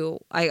do,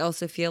 I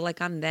also feel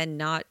like I'm then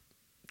not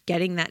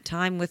getting that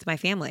time with my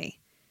family.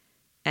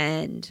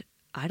 And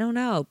I don't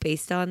know,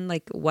 based on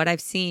like what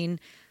I've seen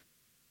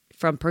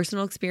from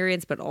personal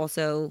experience, but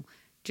also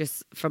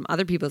just from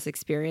other people's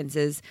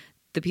experiences,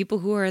 the people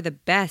who are the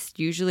best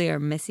usually are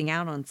missing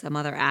out on some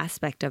other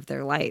aspect of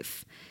their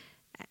life.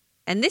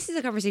 And this is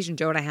a conversation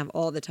Joe and I have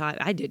all the time.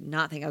 I did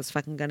not think I was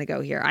fucking going to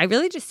go here. I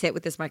really just sit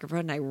with this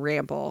microphone and I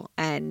ramble,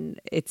 and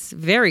it's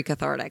very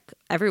cathartic.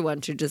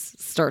 Everyone should just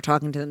start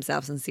talking to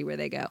themselves and see where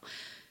they go.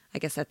 I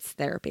guess that's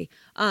therapy.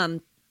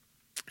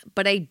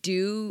 But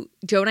Joe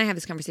and I have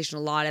this conversation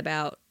a lot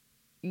about,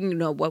 you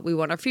know, what we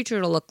want our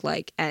future to look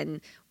like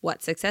and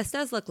what success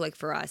does look like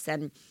for us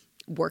and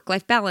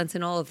work-life balance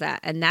and all of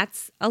that. And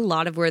that's a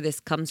lot of where this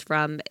comes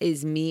from,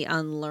 is me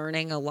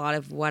unlearning a lot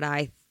of what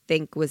I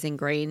think was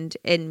ingrained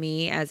in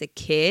me as a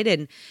kid,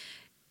 and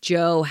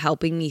Joe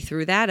helping me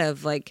through that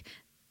of like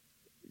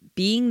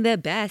being the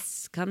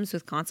best comes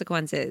with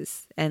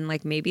consequences, and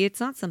like maybe it's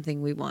not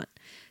something we want.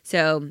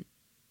 So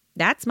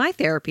that's my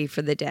therapy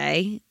for the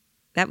day.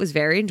 That was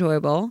very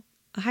enjoyable.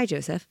 Hi,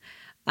 Joseph.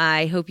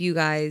 I hope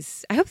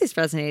this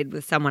resonated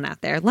with someone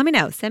out there. Let me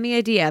know. Send me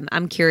a DM.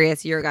 I'm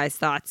curious your guys'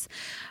 thoughts.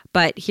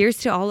 But here's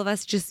to all of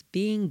us just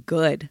being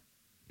good.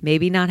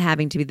 Maybe not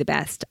having to be the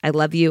best. I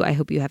love you. I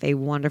hope you have a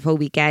wonderful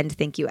weekend.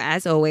 Thank you,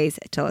 as always,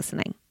 to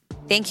listening.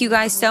 Thank you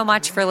guys so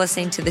much for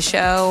listening to the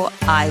show.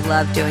 I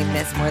love doing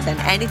this more than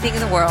anything in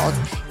the world.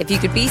 If you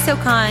could be so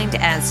kind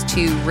as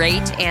to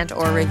rate and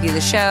or review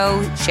the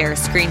show, share a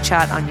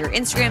screenshot on your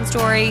Instagram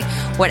story,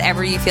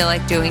 whatever you feel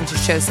like doing to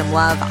show some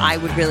love, I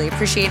would really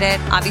appreciate it.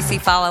 Obviously,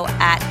 follow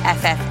at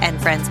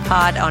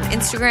FFNFriendsPod on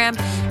Instagram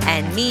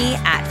and me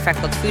at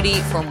Freckled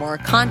Foodie for more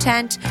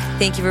content.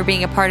 Thank you for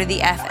being a part of the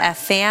FF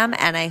fam,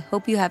 and I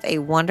hope you have a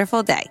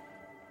wonderful day.